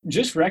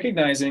just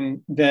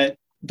recognizing that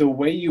the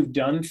way you've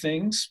done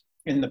things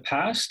in the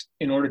past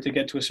in order to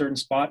get to a certain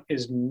spot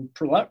is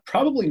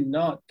probably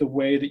not the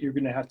way that you're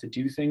going to have to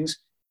do things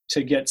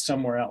to get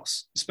somewhere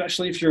else,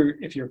 especially if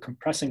you're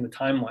compressing the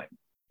timeline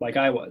like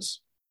I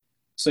was.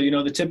 So,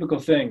 the typical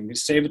thing, you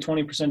save a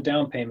 20%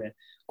 down payment,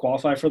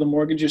 qualify for the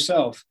mortgage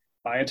yourself,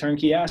 buy a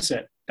turnkey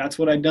asset. That's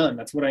what I'd done.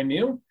 That's what I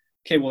knew.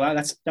 Okay, well,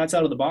 that's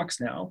out of the box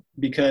now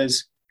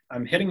because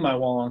I'm hitting my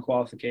wall on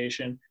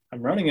qualification.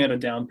 I'm running out of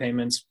down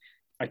payments.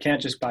 I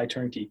can't just buy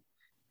turnkey.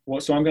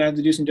 Well, so I'm going to have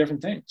to do some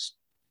different things,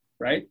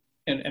 right?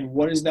 And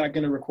what is that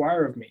going to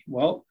require of me?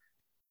 Well,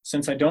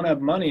 since I don't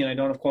have money and I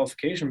don't have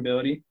qualification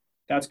ability,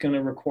 that's going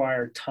to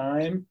require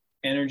time,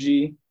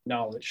 energy,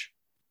 knowledge.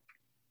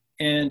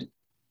 And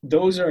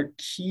those are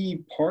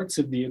key parts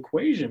of the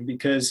equation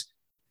because,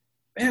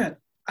 man,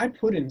 I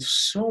put in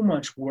so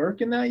much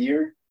work in that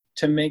year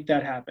to make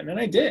that happen. And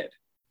I did.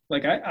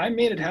 Like, I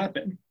made it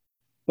happen.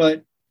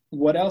 But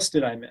what else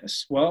did I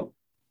miss? Well,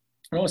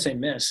 I don't want to say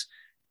miss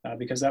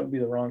because that would be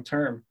the wrong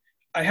term.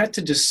 I had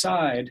to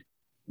decide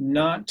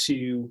not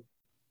to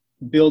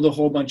build a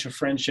whole bunch of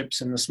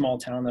friendships in the small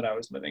town that I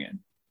was living in.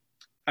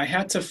 I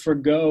had to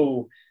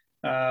forgo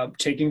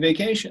taking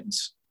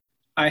vacations.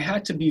 I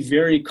had to be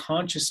very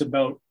conscious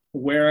about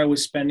where I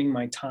was spending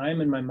my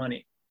time and my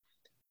money.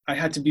 I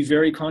had to be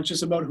very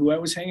conscious about who I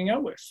was hanging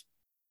out with.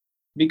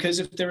 Because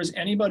if there was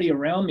anybody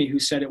around me who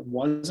said it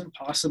wasn't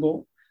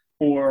possible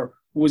or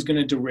was going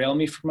to derail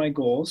me from my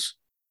goals,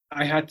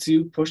 I had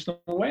to push them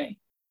away.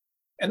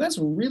 And that's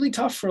really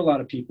tough for a lot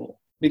of people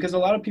because a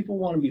lot of people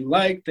want to be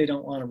liked. They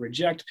don't want to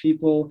reject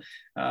people.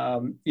 They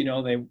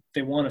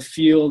want to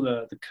feel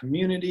the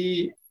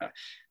community.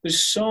 There's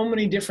so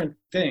many different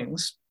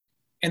things.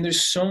 And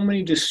there's so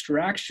many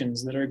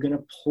distractions that are going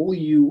to pull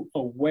you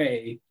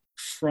away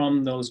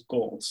from those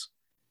goals.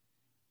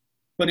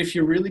 But if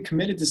you're really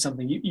committed to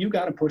something, you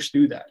got to push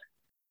through that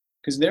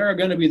because there are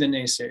going to be the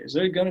naysayers.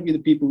 There are going to be the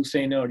people who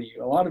say no to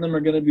you. A lot of them are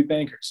going to be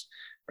bankers,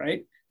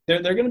 right?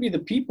 They're going to be the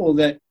people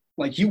that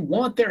like you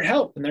want their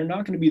help and they're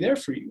not going to be there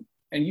for you.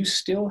 And you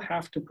still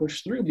have to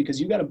push through because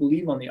you got to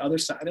believe on the other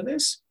side of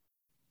this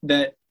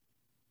that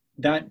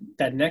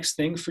next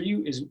thing for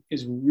you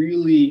is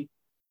really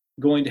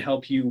going to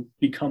help you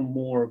become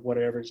more of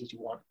whatever it is that you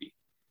want to be.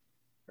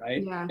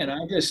 Right. Yeah. And I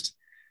just,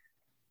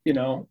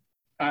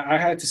 I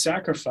had to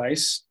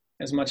sacrifice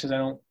as much as I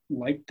don't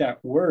like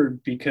that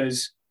word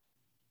because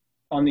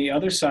on the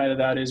other side of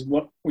that is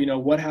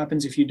what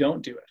happens if you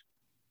don't do it?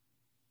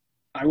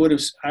 I would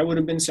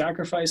have been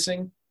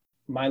sacrificing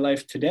my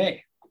life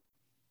today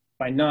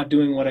by not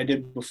doing what I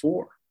did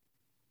before.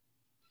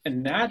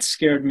 And that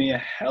scared me a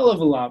hell of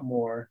a lot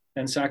more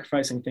than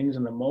sacrificing things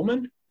in the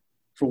moment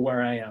for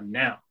where I am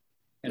now.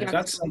 And if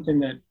that's something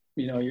that,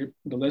 the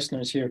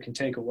listeners here can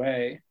take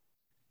away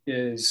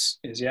is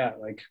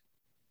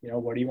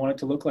what do you want it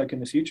to look like in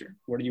the future?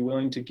 What are you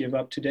willing to give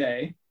up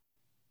today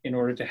in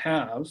order to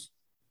have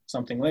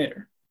something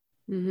later?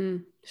 Mm-hmm.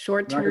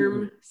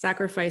 Short-term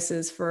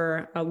sacrifices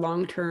for a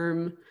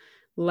long-term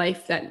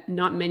life that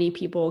not many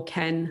people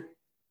can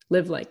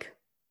live like.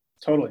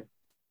 Totally.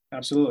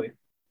 Absolutely.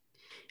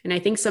 And I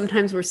think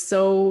sometimes we're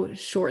so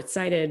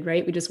short-sighted,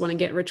 right? We just want to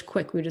get rich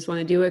quick. We just want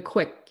to do it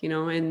quick,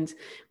 and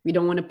we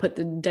don't want to put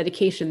the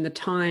dedication, the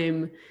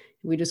time.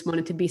 We just want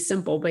it to be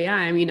simple. But yeah,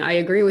 I mean, I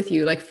agree with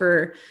you. Like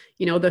for,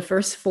 the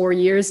first 4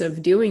 years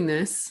of doing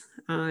this,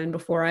 and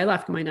before I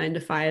left my 9 to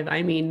 5,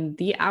 I mean,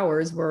 the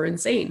hours were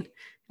insane.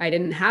 I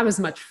didn't have as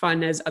much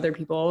fun as other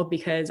people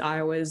because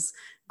I was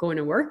going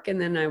to work and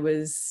then I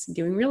was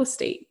doing real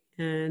estate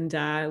and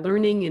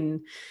learning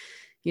and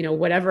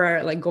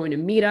whatever, like going to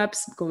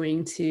meetups,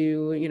 going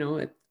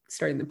to,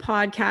 starting the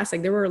podcast.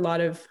 Like there were a lot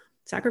of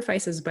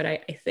sacrifices, but I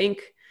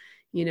think,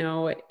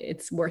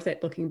 it's worth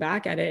it looking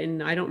back at it.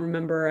 And I don't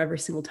remember every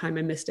single time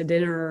I missed a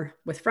dinner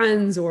with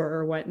friends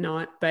or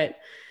whatnot, but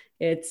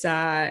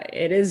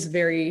it is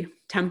very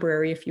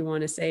temporary. If you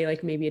want to say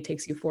like, maybe it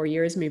takes you 4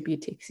 years, maybe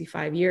it takes you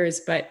 5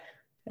 years, but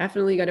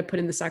definitely got to put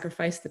in the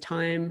sacrifice, the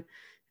time,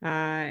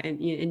 and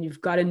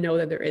you've got to know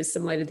that there is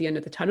some light at the end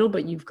of the tunnel,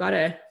 but you've got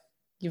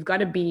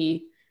to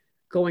be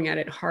going at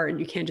it hard.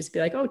 You can't just be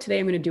like, oh, today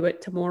I'm going to do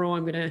it. Tomorrow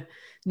I'm going to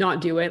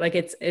not do it. Like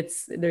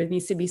there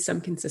needs to be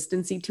some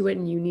consistency to it.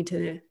 And you need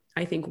to,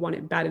 I think, want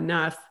it bad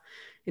enough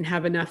and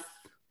have enough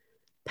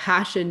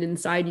passion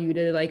inside you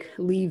to like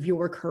leave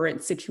your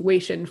current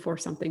situation for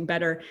something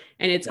better.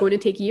 And it's going to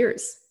take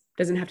years. It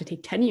doesn't have to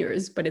take 10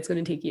 years, but it's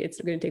going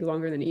to take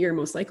longer than a year,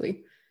 most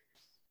likely.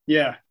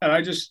 Yeah. And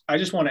I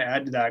just want to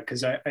add to that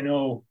because I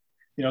know,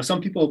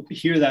 some people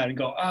hear that and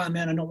go,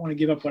 man, I don't want to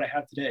give up what I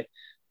have today.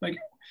 Like,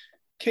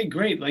 okay,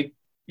 great. Like,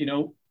 you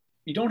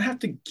don't have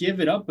to give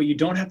it up, but you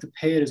don't have to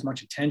pay it as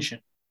much attention,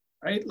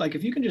 right? Like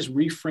if you can just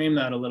reframe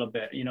that a little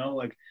bit,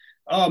 like,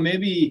 oh,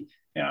 maybe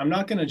I'm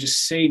not going to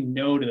just say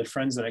no to the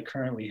friends that I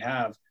currently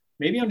have.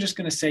 Maybe I'm just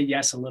going to say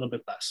yes a little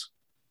bit less.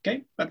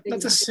 Okay.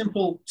 That's a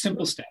simple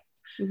step.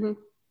 Mm-hmm.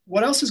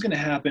 What else is going to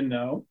happen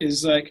though,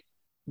 is like,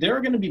 there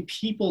are going to be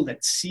people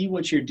that see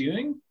what you're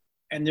doing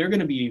and they're going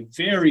to be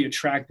very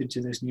attracted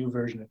to this new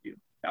version of you.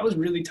 That was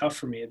really tough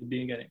for me at the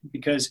beginning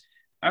because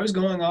I was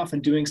going off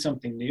and doing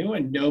something new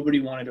and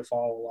nobody wanted to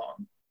follow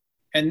along.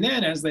 And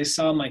then as they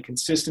saw my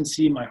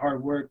consistency, my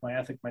hard work, my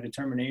ethic, my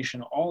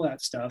determination, all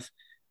that stuff,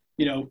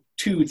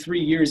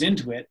 2-3 years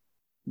into it,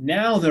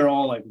 now they're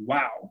all like,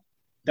 wow,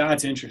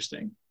 that's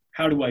interesting.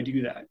 How do I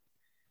do that?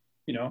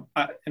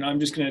 And I'm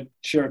just going to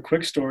share a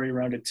quick story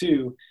around it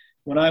too.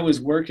 When I was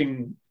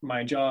working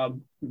my job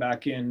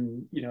back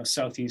in,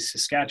 Southeast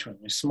Saskatchewan,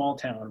 a small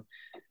town,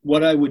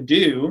 what I would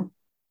do,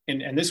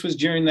 and this was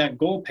during that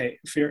goal phase,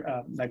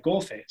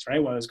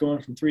 right? When I was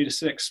going from 3 to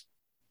 6.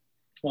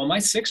 Well, my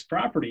 6th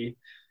property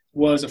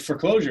was a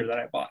foreclosure that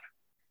I bought.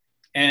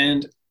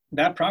 And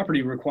that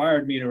property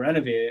required me to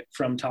renovate it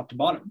from top to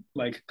bottom,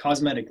 like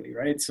cosmetically,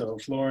 right? So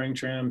flooring,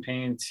 trim,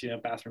 paint,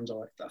 bathrooms,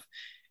 all that stuff.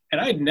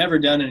 And I had never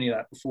done any of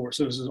that before.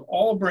 So this is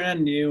all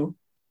brand new,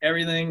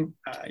 everything,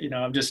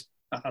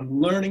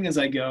 I'm learning as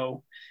I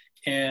go.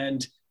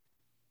 And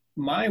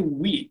my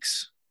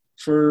weeks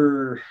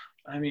for,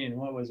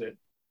 what was it?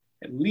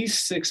 At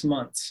least 6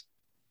 months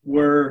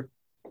were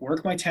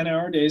work my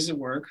 10-hour days at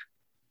work,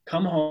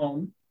 come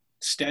home,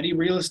 study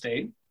real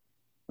estate,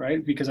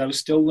 right? Because I was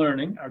still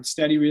learning. I would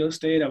study real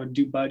estate. I would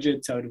do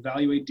budgets. I would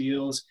evaluate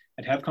deals.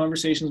 I'd have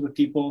conversations with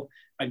people.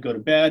 I'd go to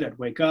bed. I'd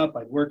wake up.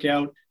 I'd work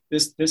out.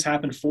 This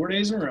happened 4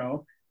 days in a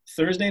row.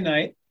 Thursday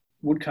night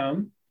would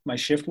come. My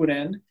shift would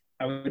end.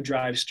 I would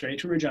drive straight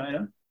to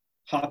Regina,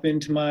 hop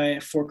into my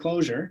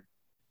foreclosure.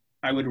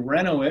 I would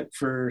reno it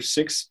for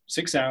six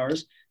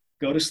hours,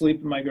 go to sleep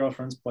at my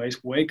girlfriend's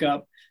place, wake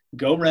up,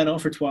 go reno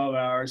for 12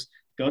 hours,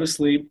 go to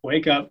sleep,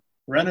 wake up,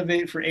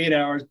 renovate for 8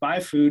 hours, buy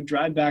food,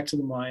 drive back to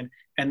the mine,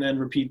 and then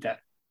repeat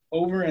that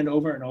over and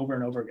over and over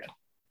and over again.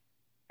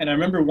 And I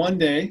remember one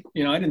day,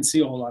 I didn't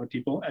see a whole lot of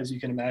people, as you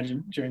can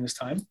imagine, during this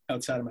time,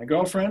 outside of my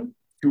girlfriend,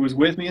 who was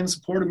with me and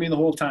supported me the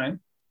whole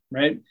time,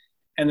 right?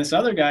 And this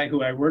other guy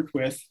who I worked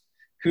with,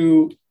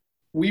 who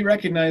we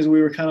recognized we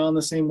were kind of on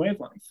the same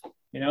wavelength.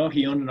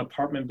 He owned an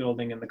apartment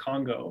building in the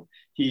Congo.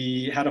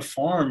 He had a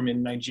farm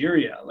in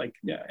Nigeria,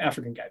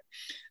 African guy.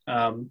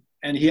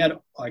 And he had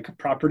like a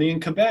property in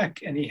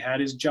Quebec and he had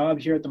his job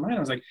here at the mine. I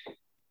was like,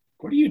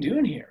 what are you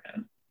doing here,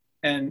 man?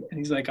 And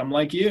he's like, I'm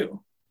like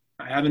you.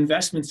 I have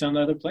investments down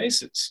other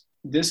places.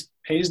 This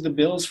pays the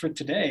bills for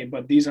today,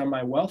 but these are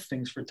my wealth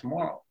things for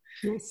tomorrow.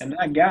 Yes. And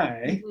that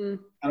guy,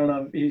 I don't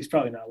know, he's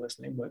probably not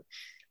listening, but,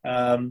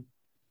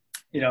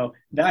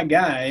 that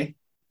guy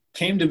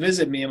came to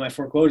visit me in my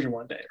foreclosure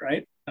one day,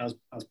 right? I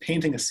was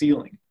painting a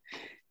ceiling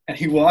and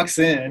he walks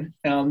in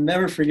and I'll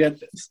never forget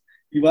this.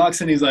 He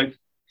walks in, he's like,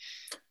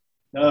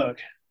 Doug,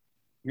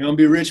 you're going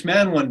to be a rich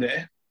man one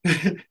day.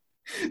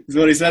 Is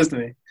what he says to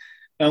me.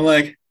 And I'm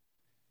like,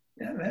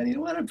 yeah, man, you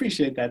know what? I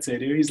appreciate that,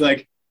 Sadhu. He's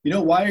like, you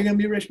know why you're going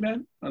to be a rich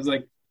man? I was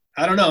like,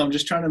 I don't know. I'm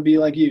just trying to be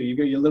like you.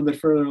 You're a little bit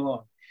further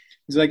along.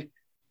 He's like,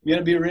 you're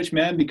going to be a rich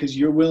man because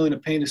you're willing to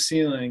paint a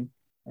ceiling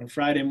on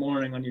Friday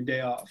morning on your day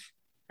off.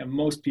 And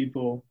most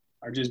people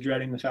are just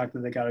dreading the fact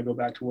that they got to go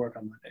back to work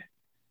on Monday.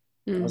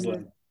 Mm-hmm. I was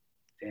like,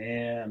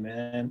 damn,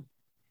 man.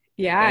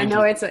 Yeah, I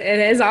know it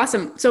is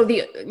awesome. So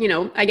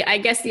I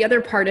guess the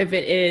other part of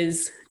it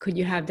is could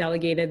you have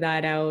delegated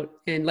that out?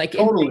 And like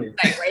Totally. in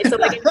hindsight, right? So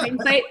like in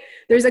hindsight,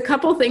 there's a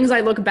couple things I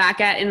look back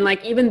at, and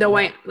like, even though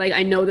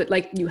I know that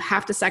like you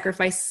have to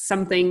sacrifice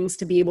some things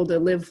to be able to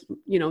live,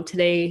 you know,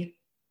 today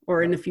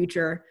or in the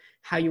future,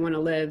 how you want to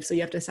live. So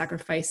you have to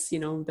sacrifice, you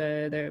know,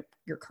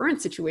 your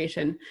current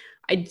situation.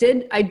 I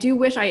do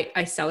wish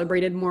I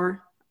celebrated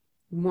more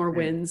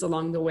wins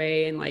along the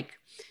way, and like,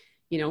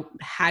 you know,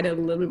 had a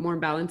little bit more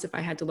balance if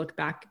I had to look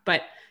back,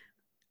 but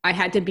I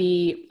had to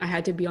be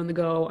on the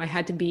go. I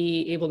had to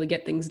be able to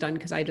get things done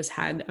because I just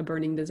had a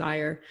burning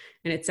desire.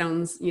 And it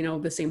sounds, you know,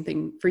 the same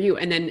thing for you.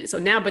 And then,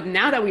 but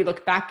now that we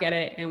look back at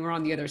it and we're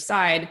on the other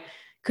side,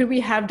 could we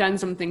have done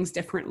some things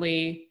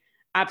differently?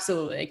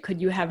 Absolutely.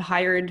 Could you have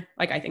hired,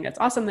 like, I think that's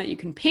awesome that you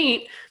can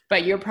paint,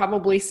 but you're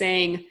probably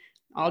saying,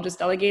 I'll just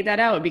delegate that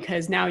out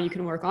because now you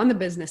can work on the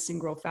business and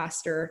grow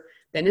faster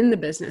than in the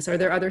business. Are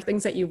there other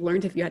things that you've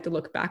learned, if you had to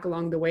look back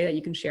along the way, that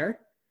you can share?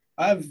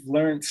 I've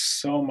learned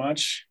so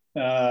much.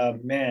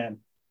 Man,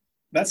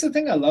 that's the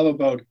thing I love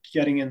about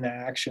getting into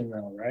action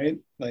though, right?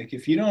 Like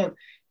if you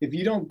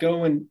don't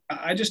go and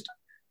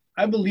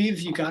I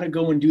believe you got to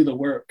go and do the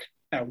work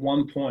at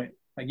one point.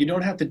 Like you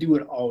don't have to do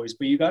it always,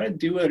 but you got to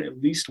do it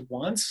at least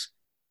once.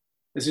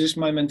 This is just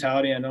my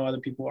mentality. I know other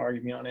people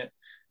argue me on it.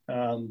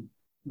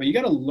 But you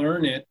got to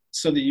learn it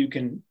so that you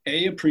can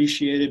A,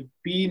 appreciate it,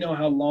 B, know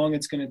how long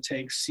it's going to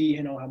take, C,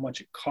 you know how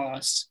much it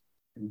costs,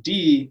 and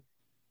D,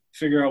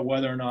 figure out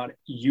whether or not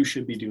you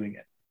should be doing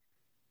it.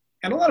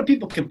 And a lot of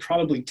people can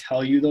probably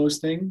tell you those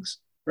things,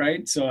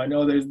 right? So I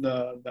know there's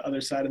the other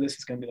side of this.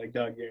 It's going to be like,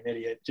 Doug, you're an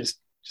idiot. Just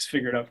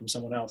figure it out from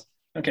someone else.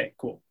 Okay,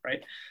 cool,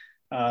 right?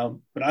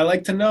 But I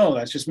like to know.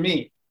 That's just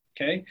me,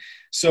 okay?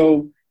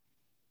 So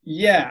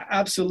yeah,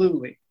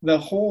 absolutely. The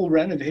whole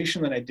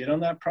renovation that I did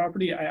on that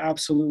property, I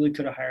absolutely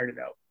could have hired it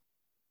out.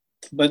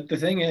 But the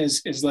thing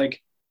is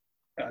like,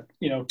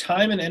 you know,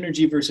 time and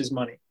energy versus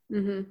money.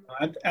 Mm-hmm.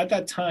 At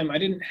that time, I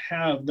didn't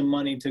have the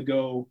money to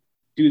go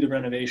do the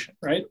renovation,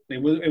 right?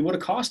 It would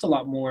have cost a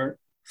lot more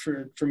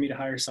for me to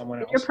hire someone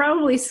else. You're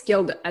probably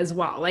skilled as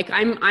well. Like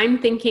I'm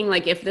thinking,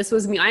 like, if this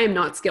was me, I am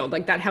not skilled.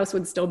 Like that house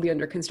would still be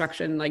under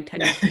construction like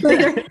 10 years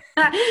later.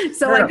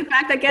 So like the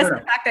fact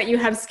that you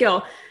have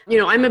skill, you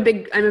know, I'm a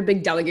big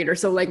delegator.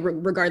 So like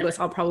regardless,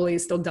 I'll probably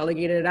still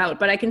delegate it out,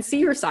 but I can see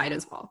your side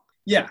as well.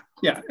 Yeah.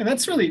 And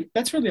that's really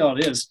all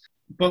it is.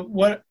 But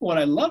what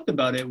I loved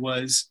about it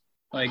was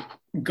like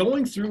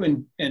going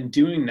through and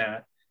doing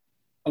that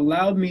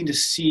allowed me to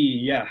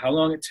see, how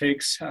long it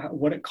takes,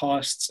 what it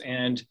costs,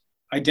 and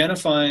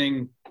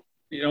identifying,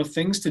 you know,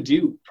 things to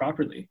do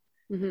properly.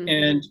 Mm-hmm.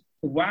 And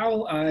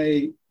while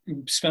I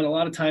spent a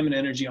lot of time and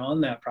energy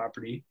on that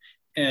property,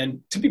 and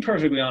to be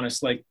perfectly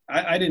honest, like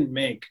I didn't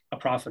make a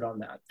profit on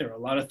that. There were a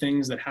lot of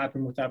things that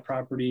happened with that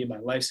property. My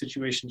life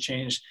situation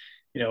changed.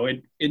 You know,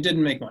 it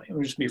didn't make money. Let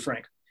me just be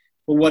frank.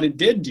 But what it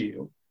did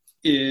do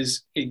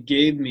is it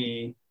gave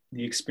me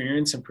the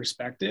experience and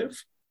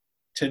perspective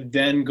to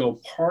then go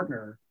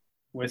partner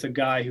with a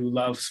guy who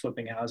loves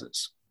flipping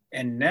houses.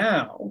 And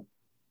now,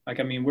 like,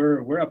 I mean,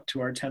 we're up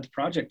to our 10th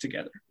project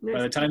together. Nice.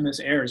 By the time this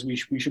airs, we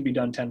should be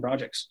done 10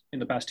 projects in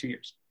the past 2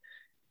 years.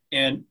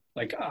 And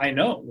like, I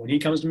know when he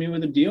comes to me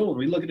with a deal, when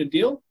we look at a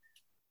deal,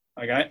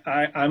 like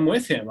I'm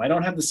with him. I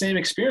don't have the same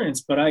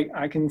experience, but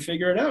I can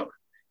figure it out,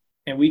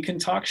 and we can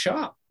talk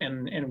shop,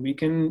 and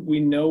we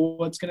know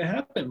what's going to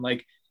happen.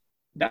 Like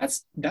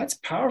that's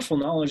powerful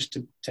knowledge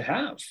to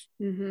have.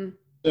 Mm-hmm.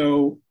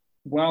 So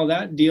while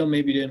that deal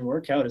maybe didn't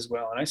work out as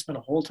well, and I spent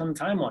a whole ton of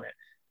time on it,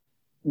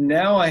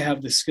 now I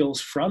have the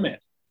skills from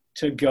it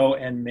to go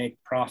and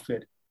make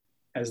profit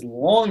as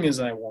long as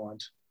I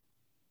want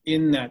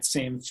in that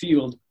same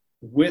field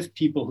with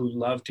people who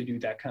love to do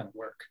that kind of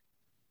work.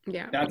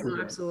 Yeah,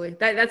 absolutely.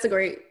 That's a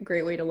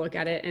great way to look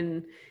at it.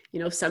 And, you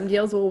know, some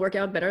deals will work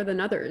out better than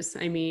others.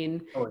 I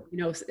mean, you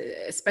know,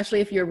 especially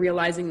if you're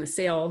realizing the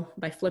sale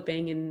by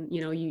flipping, and,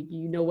 you know,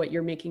 you know what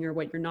you're making or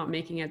what you're not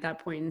making at that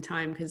point in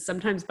time. Because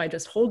sometimes by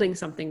just holding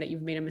something that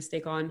you've made a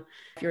mistake on,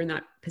 if you're in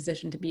that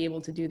position to be able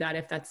to do that,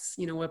 if that's,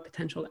 you know, a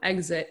potential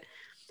exit,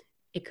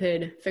 it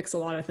could fix a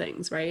lot of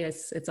things, right?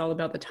 It's all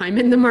about the time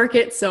in the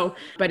market. So,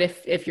 but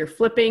if you're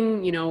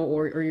flipping, you know,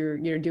 or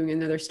you're doing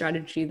another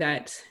strategy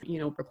that, you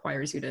know,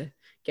 requires you to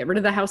get rid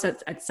of the house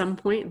at some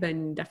point,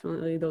 then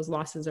definitely those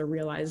losses are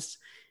realized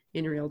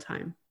in real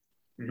time.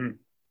 Mm-hmm.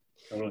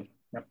 Totally.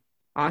 Yep.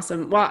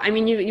 Awesome. Well, I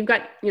mean, you've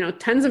got, you know,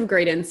 tons of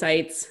great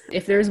insights.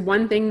 If there's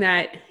one thing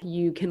that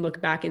you can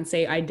look back and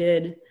say, I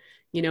did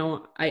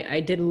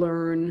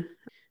learn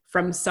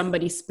from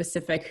somebody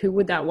specific, who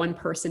would that one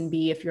person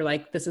be? If you're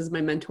like, this is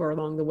my mentor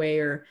along the way,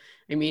 or,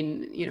 I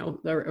mean, you know,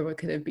 or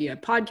could it be a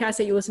podcast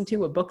that you listen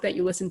to, a book that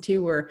you listen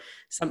to, or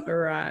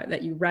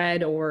that you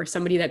read, or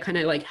somebody that kind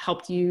of like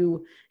helped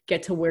you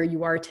get to where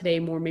you are today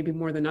maybe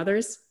more than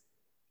others?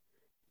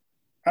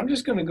 I'm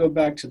just going to go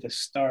back to the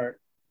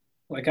start.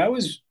 Like I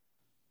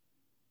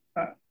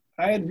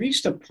had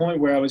reached a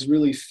point where I was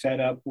really fed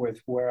up with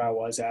where I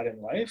was at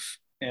in life,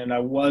 and I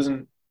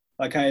wasn't,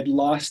 like, I had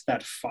lost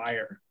that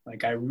fire.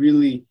 Like I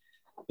really,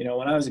 you know,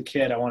 when I was a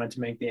kid, I wanted to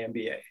make the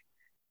NBA.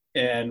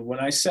 And when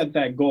I set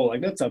that goal,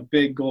 like that's a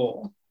big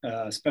goal,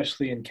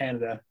 especially in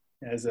Canada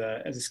as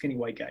a skinny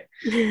white guy.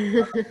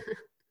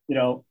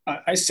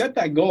 I set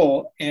that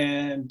goal,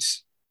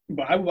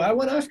 but I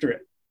went after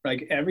it.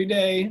 Like every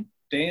day,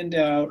 day in,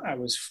 day out, I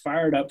was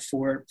fired up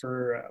for it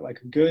for like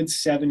a good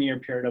 7-year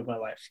period of my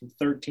life, from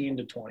 13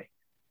 to 20.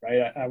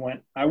 Right, I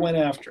went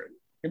after it.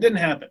 It didn't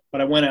happen,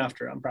 but I went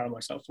after it. I'm proud of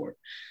myself for it.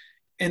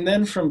 And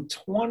then from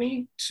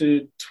 20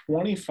 to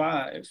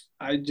 25,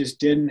 I just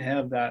didn't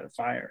have that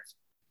fire.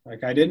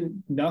 Like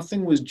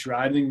nothing was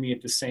driving me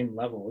at the same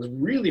level. It was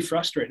really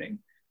frustrating.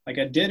 Like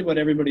I did what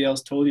everybody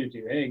else told you to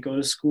do. Hey, go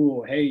to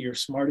school. Hey, you're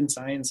smart in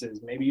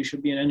sciences. Maybe you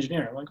should be an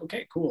engineer. I'm like,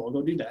 okay, cool. I'll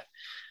go do that.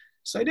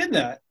 So I did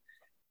that,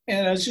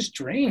 and I was just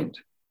drained.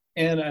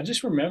 And I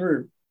just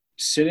remember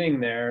sitting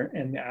there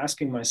and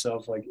asking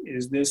myself, like,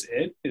 is this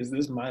it? Is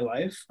this my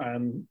life?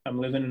 I'm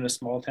living in a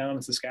small town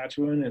in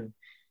Saskatchewan,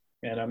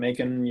 and I'm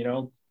making,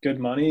 good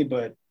money,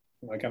 but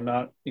like I'm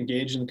not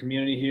engaged in the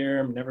community here.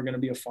 I'm never going to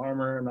be a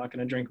farmer. I'm not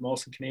going to drink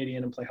Molson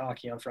Canadian and play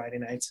hockey on Friday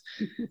nights.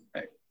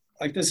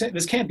 Like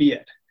this can't be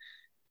it.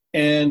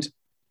 And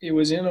it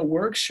was in a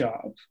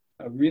workshop,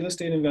 a real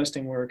estate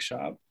investing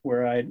workshop,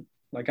 where I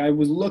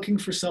was looking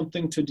for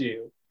something to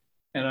do.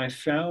 And I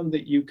found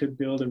that you could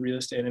build a real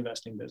estate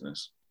investing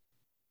business.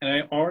 And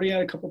I already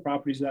had a couple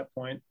properties at that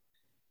point,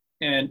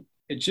 and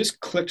it just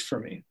clicked for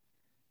me.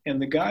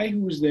 And the guy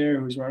who was there,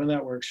 who was running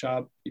that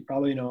workshop, you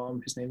probably know him.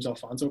 His name's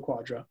Alfonso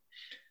Quadra.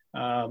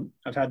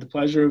 I've had the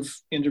pleasure of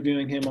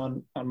interviewing him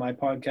on my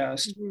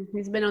podcast.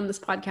 He's been on this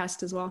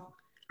podcast as well.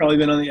 Probably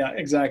been on, yeah,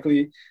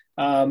 exactly.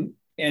 And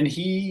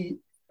he,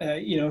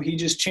 he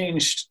just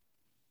changed.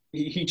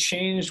 He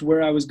changed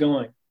where I was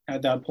going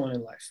at that point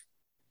in life.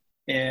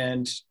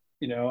 And,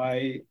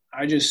 I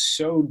just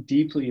so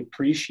deeply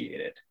appreciate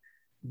it,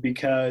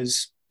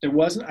 because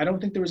I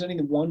don't think there was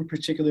any one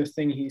particular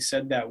thing he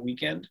said that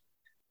weekend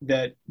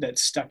that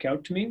stuck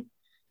out to me,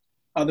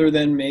 other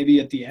than maybe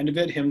at the end of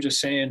it, him just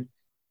saying,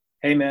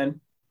 hey man,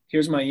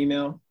 here's my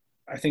email.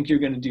 I think you're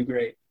going to do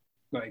great.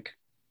 Like,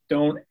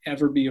 don't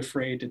ever be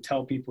afraid to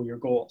tell people your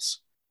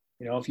goals.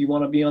 If you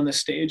want to be on this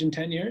stage in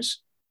 10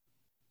 years,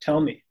 tell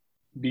me,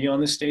 be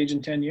on this stage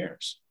in 10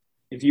 years.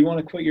 If you want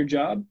to quit your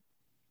job,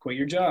 quit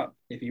your job.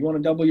 If you want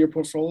to double your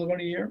portfolio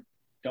in a year,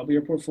 double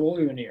your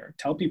portfolio in a year.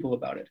 Tell people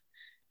about it.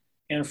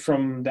 And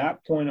from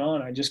that point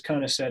on, I just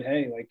kind of said,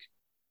 hey, like,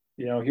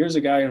 here's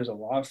a guy who's a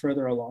lot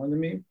further along than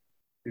me,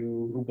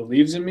 who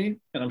believes in me.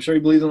 And I'm sure he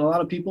believes in a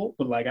lot of people,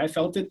 but like I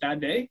felt it that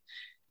day.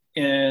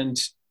 And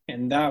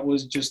that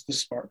was just the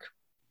spark,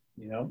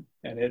 and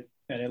it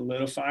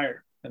lit a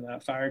fire, and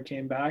that fire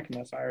came back, and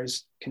that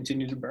fire's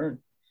continued to burn.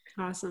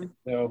 Awesome.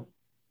 So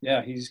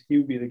yeah, he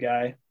would be the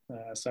guy.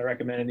 So I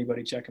recommend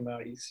anybody check him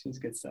out. He's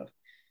good stuff.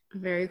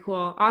 Very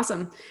cool.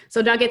 Awesome.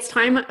 So Doug, it's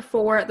time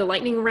for the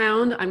lightning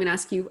round. I'm going to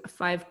ask you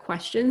 5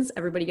 questions.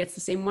 Everybody gets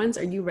the same ones.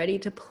 Are you ready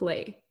to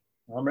play?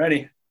 I'm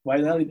ready.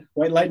 White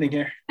lightning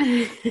here.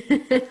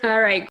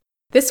 All right.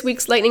 This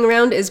week's lightning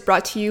round is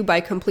brought to you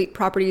by Complete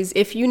Properties.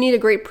 If you need a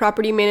great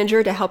property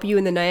manager to help you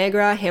in the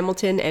Niagara,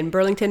 Hamilton, and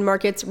Burlington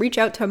markets, reach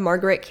out to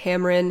Margaret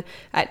Cameron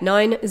at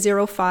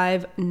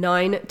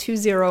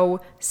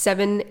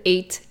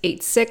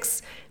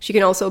 905-920-7886. She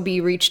can also be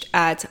reached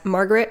at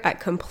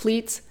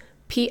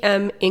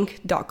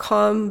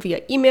margaret@completepminc.com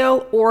via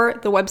email, or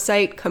the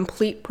website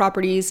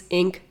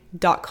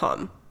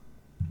completepropertiesinc.com.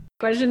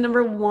 Question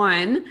number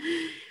 1.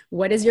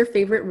 What is your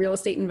favorite real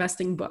estate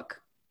investing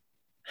book?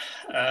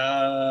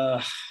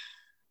 It's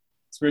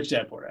Rich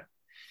Dad Poor Dad.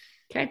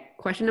 Okay.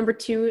 Question number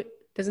 2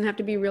 doesn't have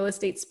to be real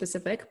estate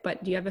specific,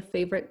 but do you have a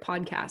favorite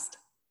podcast?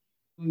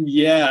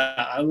 Yeah,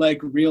 I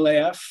like Real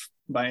AF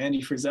by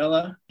Andy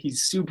Frisella.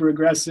 He's super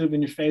aggressive,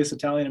 in your face,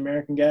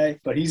 Italian-American guy,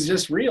 but he's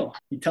just real.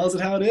 He tells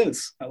it how it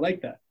is. I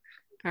like that.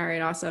 All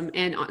right. Awesome.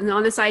 And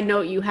on the side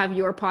note, you have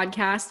your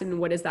podcast, and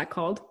what is that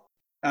called?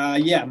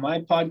 Yeah,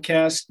 my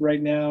podcast right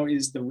now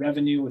is the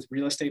Revenue with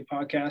Real Estate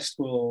podcast.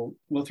 We'll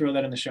throw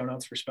that in the show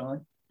notes for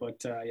spelling,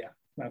 but yeah,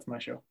 that's my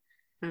show.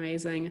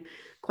 Amazing.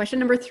 Question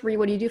number 3,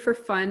 what do you do for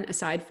fun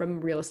aside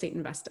from real estate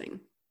investing?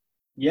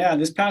 Yeah,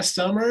 this past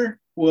summer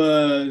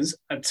was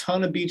a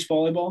ton of beach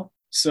volleyball.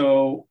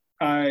 So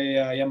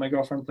my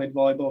girlfriend played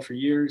volleyball for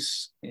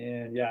years,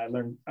 and yeah, I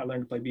learned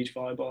to play beach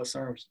volleyball this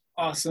summer, which is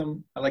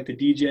awesome. I like the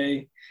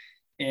DJ,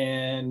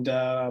 and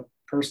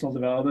personal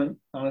development,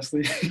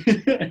 honestly.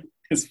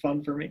 Is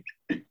fun for me.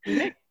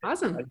 Okay,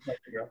 awesome.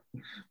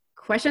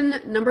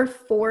 Question number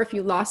 4, if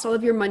you lost all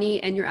of your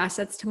money and your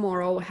assets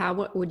tomorrow,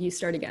 how would you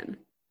start again?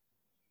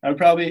 I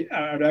would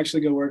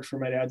actually go work for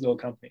my dad's old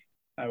company.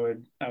 I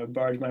would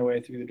barge my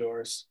way through the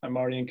doors. I'm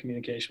already in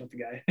communication with the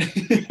guy.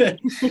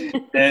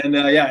 And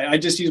I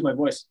just use my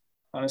voice,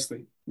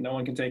 honestly. No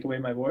one can take away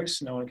my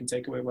voice. No one can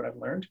take away what I've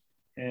learned.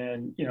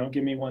 And,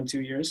 give me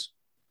 1-2 years.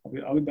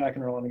 I'll be back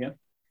and rolling again.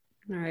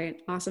 All right.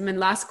 Awesome. And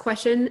last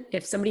question,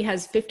 if somebody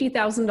has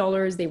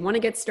 $50,000, they want to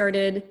get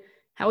started,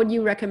 how would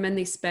you recommend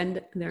they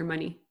spend their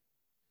money?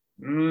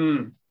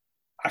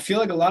 I feel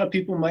like a lot of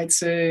people might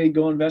say,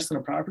 go invest in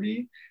a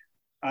property.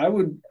 I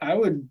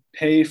would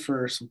pay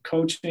for some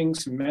coaching,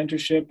 some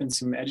mentorship, and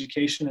some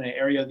education in an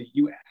area that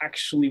you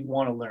actually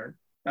want to learn.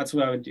 That's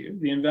what I would do.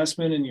 The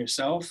investment in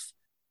yourself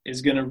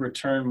is going to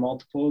return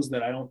multiples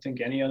that I don't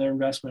think any other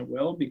investment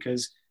will,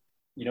 because,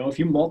 if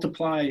you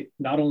multiply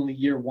not only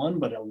year one,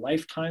 but a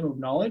lifetime of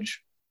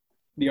knowledge,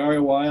 the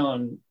ROI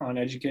on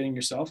educating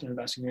yourself and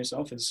investing in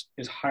yourself is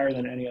higher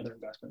than any other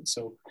investment.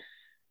 So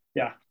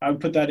yeah, I would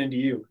put that into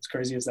you, as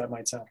crazy as that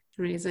might sound.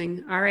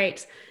 Amazing. All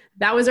right.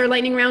 That was our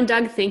lightning round,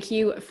 Doug. Thank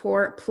you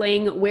for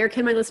playing. Where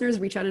can my listeners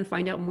reach out and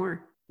find out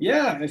more?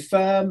 Yeah, if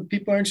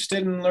people are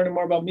interested in learning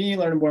more about me,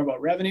 learning more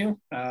about Revenue,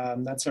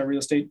 that's our real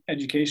estate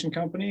education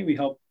company. We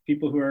help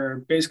people who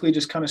are basically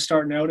just kind of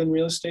starting out in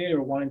real estate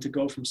or wanting to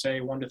go from,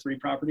 say, 1 to 3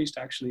 properties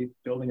to actually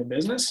building a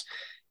business.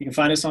 You can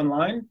find us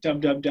online,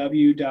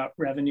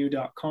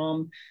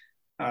 www.revenue.com.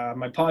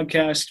 My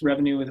podcast,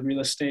 Revenue with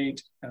Real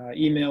Estate,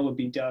 email would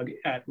be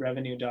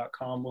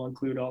doug@revenue.com. We'll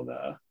include all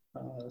the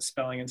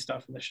spelling and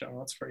stuff in the show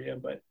notes for you,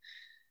 but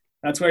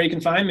that's where you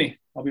can find me.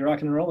 I'll be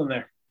rocking and rolling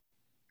there.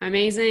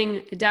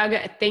 Amazing. Doug,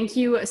 thank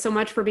you so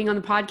much for being on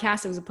the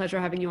podcast. It was a pleasure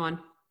having you on.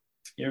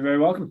 You're very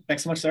welcome.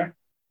 Thanks so much, Sarah.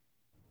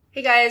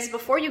 Hey guys,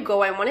 before you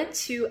go, I wanted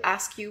to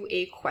ask you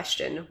a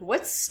question.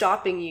 What's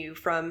stopping you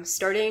from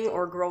starting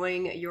or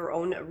growing your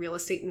own real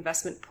estate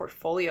investment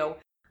portfolio?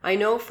 I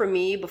know for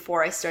me,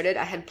 before I started,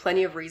 I had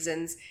plenty of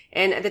reasons,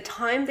 and at the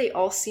time they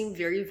all seemed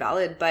very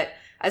valid, but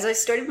as I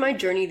started my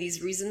journey,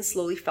 these reasons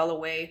slowly fell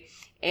away,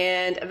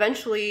 and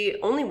eventually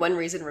only one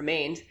reason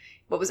remained.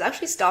 What was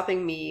actually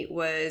stopping me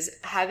was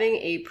having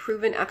a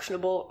proven,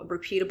 actionable,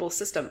 repeatable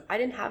system. I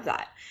didn't have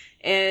that.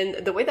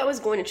 And the way that was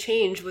going to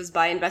change was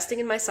by investing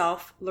in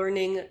myself,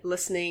 learning,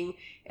 listening,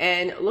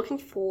 and looking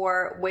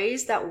for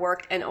ways that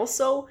worked, and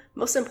also,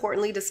 most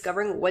importantly,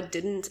 discovering what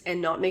didn't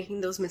and not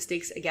making those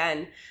mistakes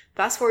again.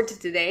 Fast forward to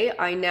today,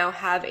 I now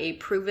have a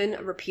proven,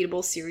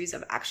 repeatable series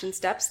of action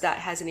steps that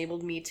has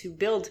enabled me to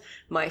build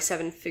my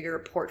 7-figure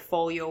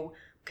portfolio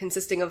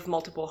consisting of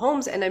multiple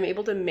homes, and I'm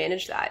able to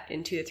manage that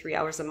in 2 to 3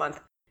 hours a month.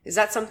 Is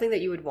that something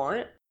that you would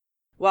want?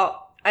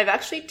 Well, I've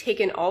actually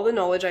taken all the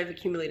knowledge I've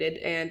accumulated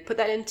and put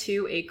that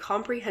into a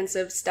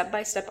comprehensive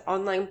step-by-step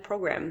online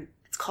program.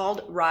 It's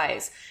called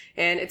Rise,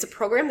 and it's a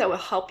program that will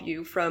help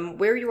you from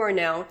where you are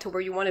now to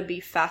where you want to be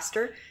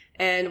faster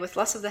and with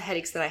less of the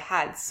headaches that I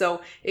had.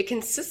 So it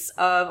consists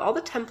of all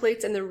the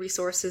templates and the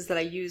resources that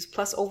I use,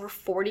 plus over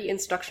 40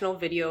 instructional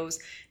videos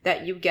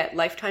that you get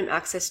lifetime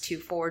access to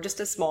for just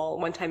a small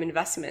one-time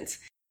investment.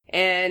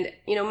 And,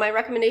 my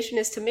recommendation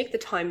is to make the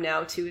time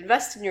now to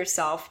invest in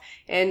yourself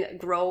and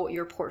grow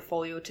your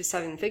portfolio to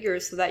 7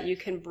 figures so that you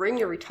can bring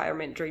your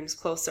retirement dreams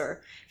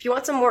closer. If you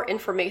want some more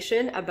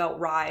information about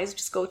Rise,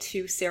 just go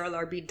to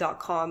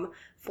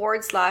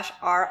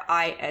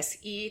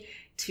sarahlarby.com/RISE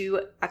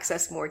to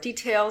access more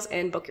details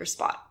and book your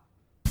spot.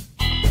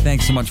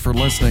 Thanks so much for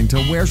listening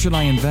to Where Should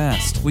I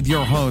Invest with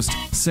your host,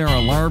 Sarah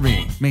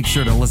Larby. Make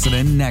sure to listen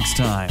in next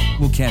time.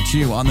 We'll catch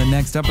you on the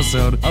next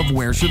episode of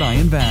Where Should I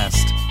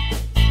Invest?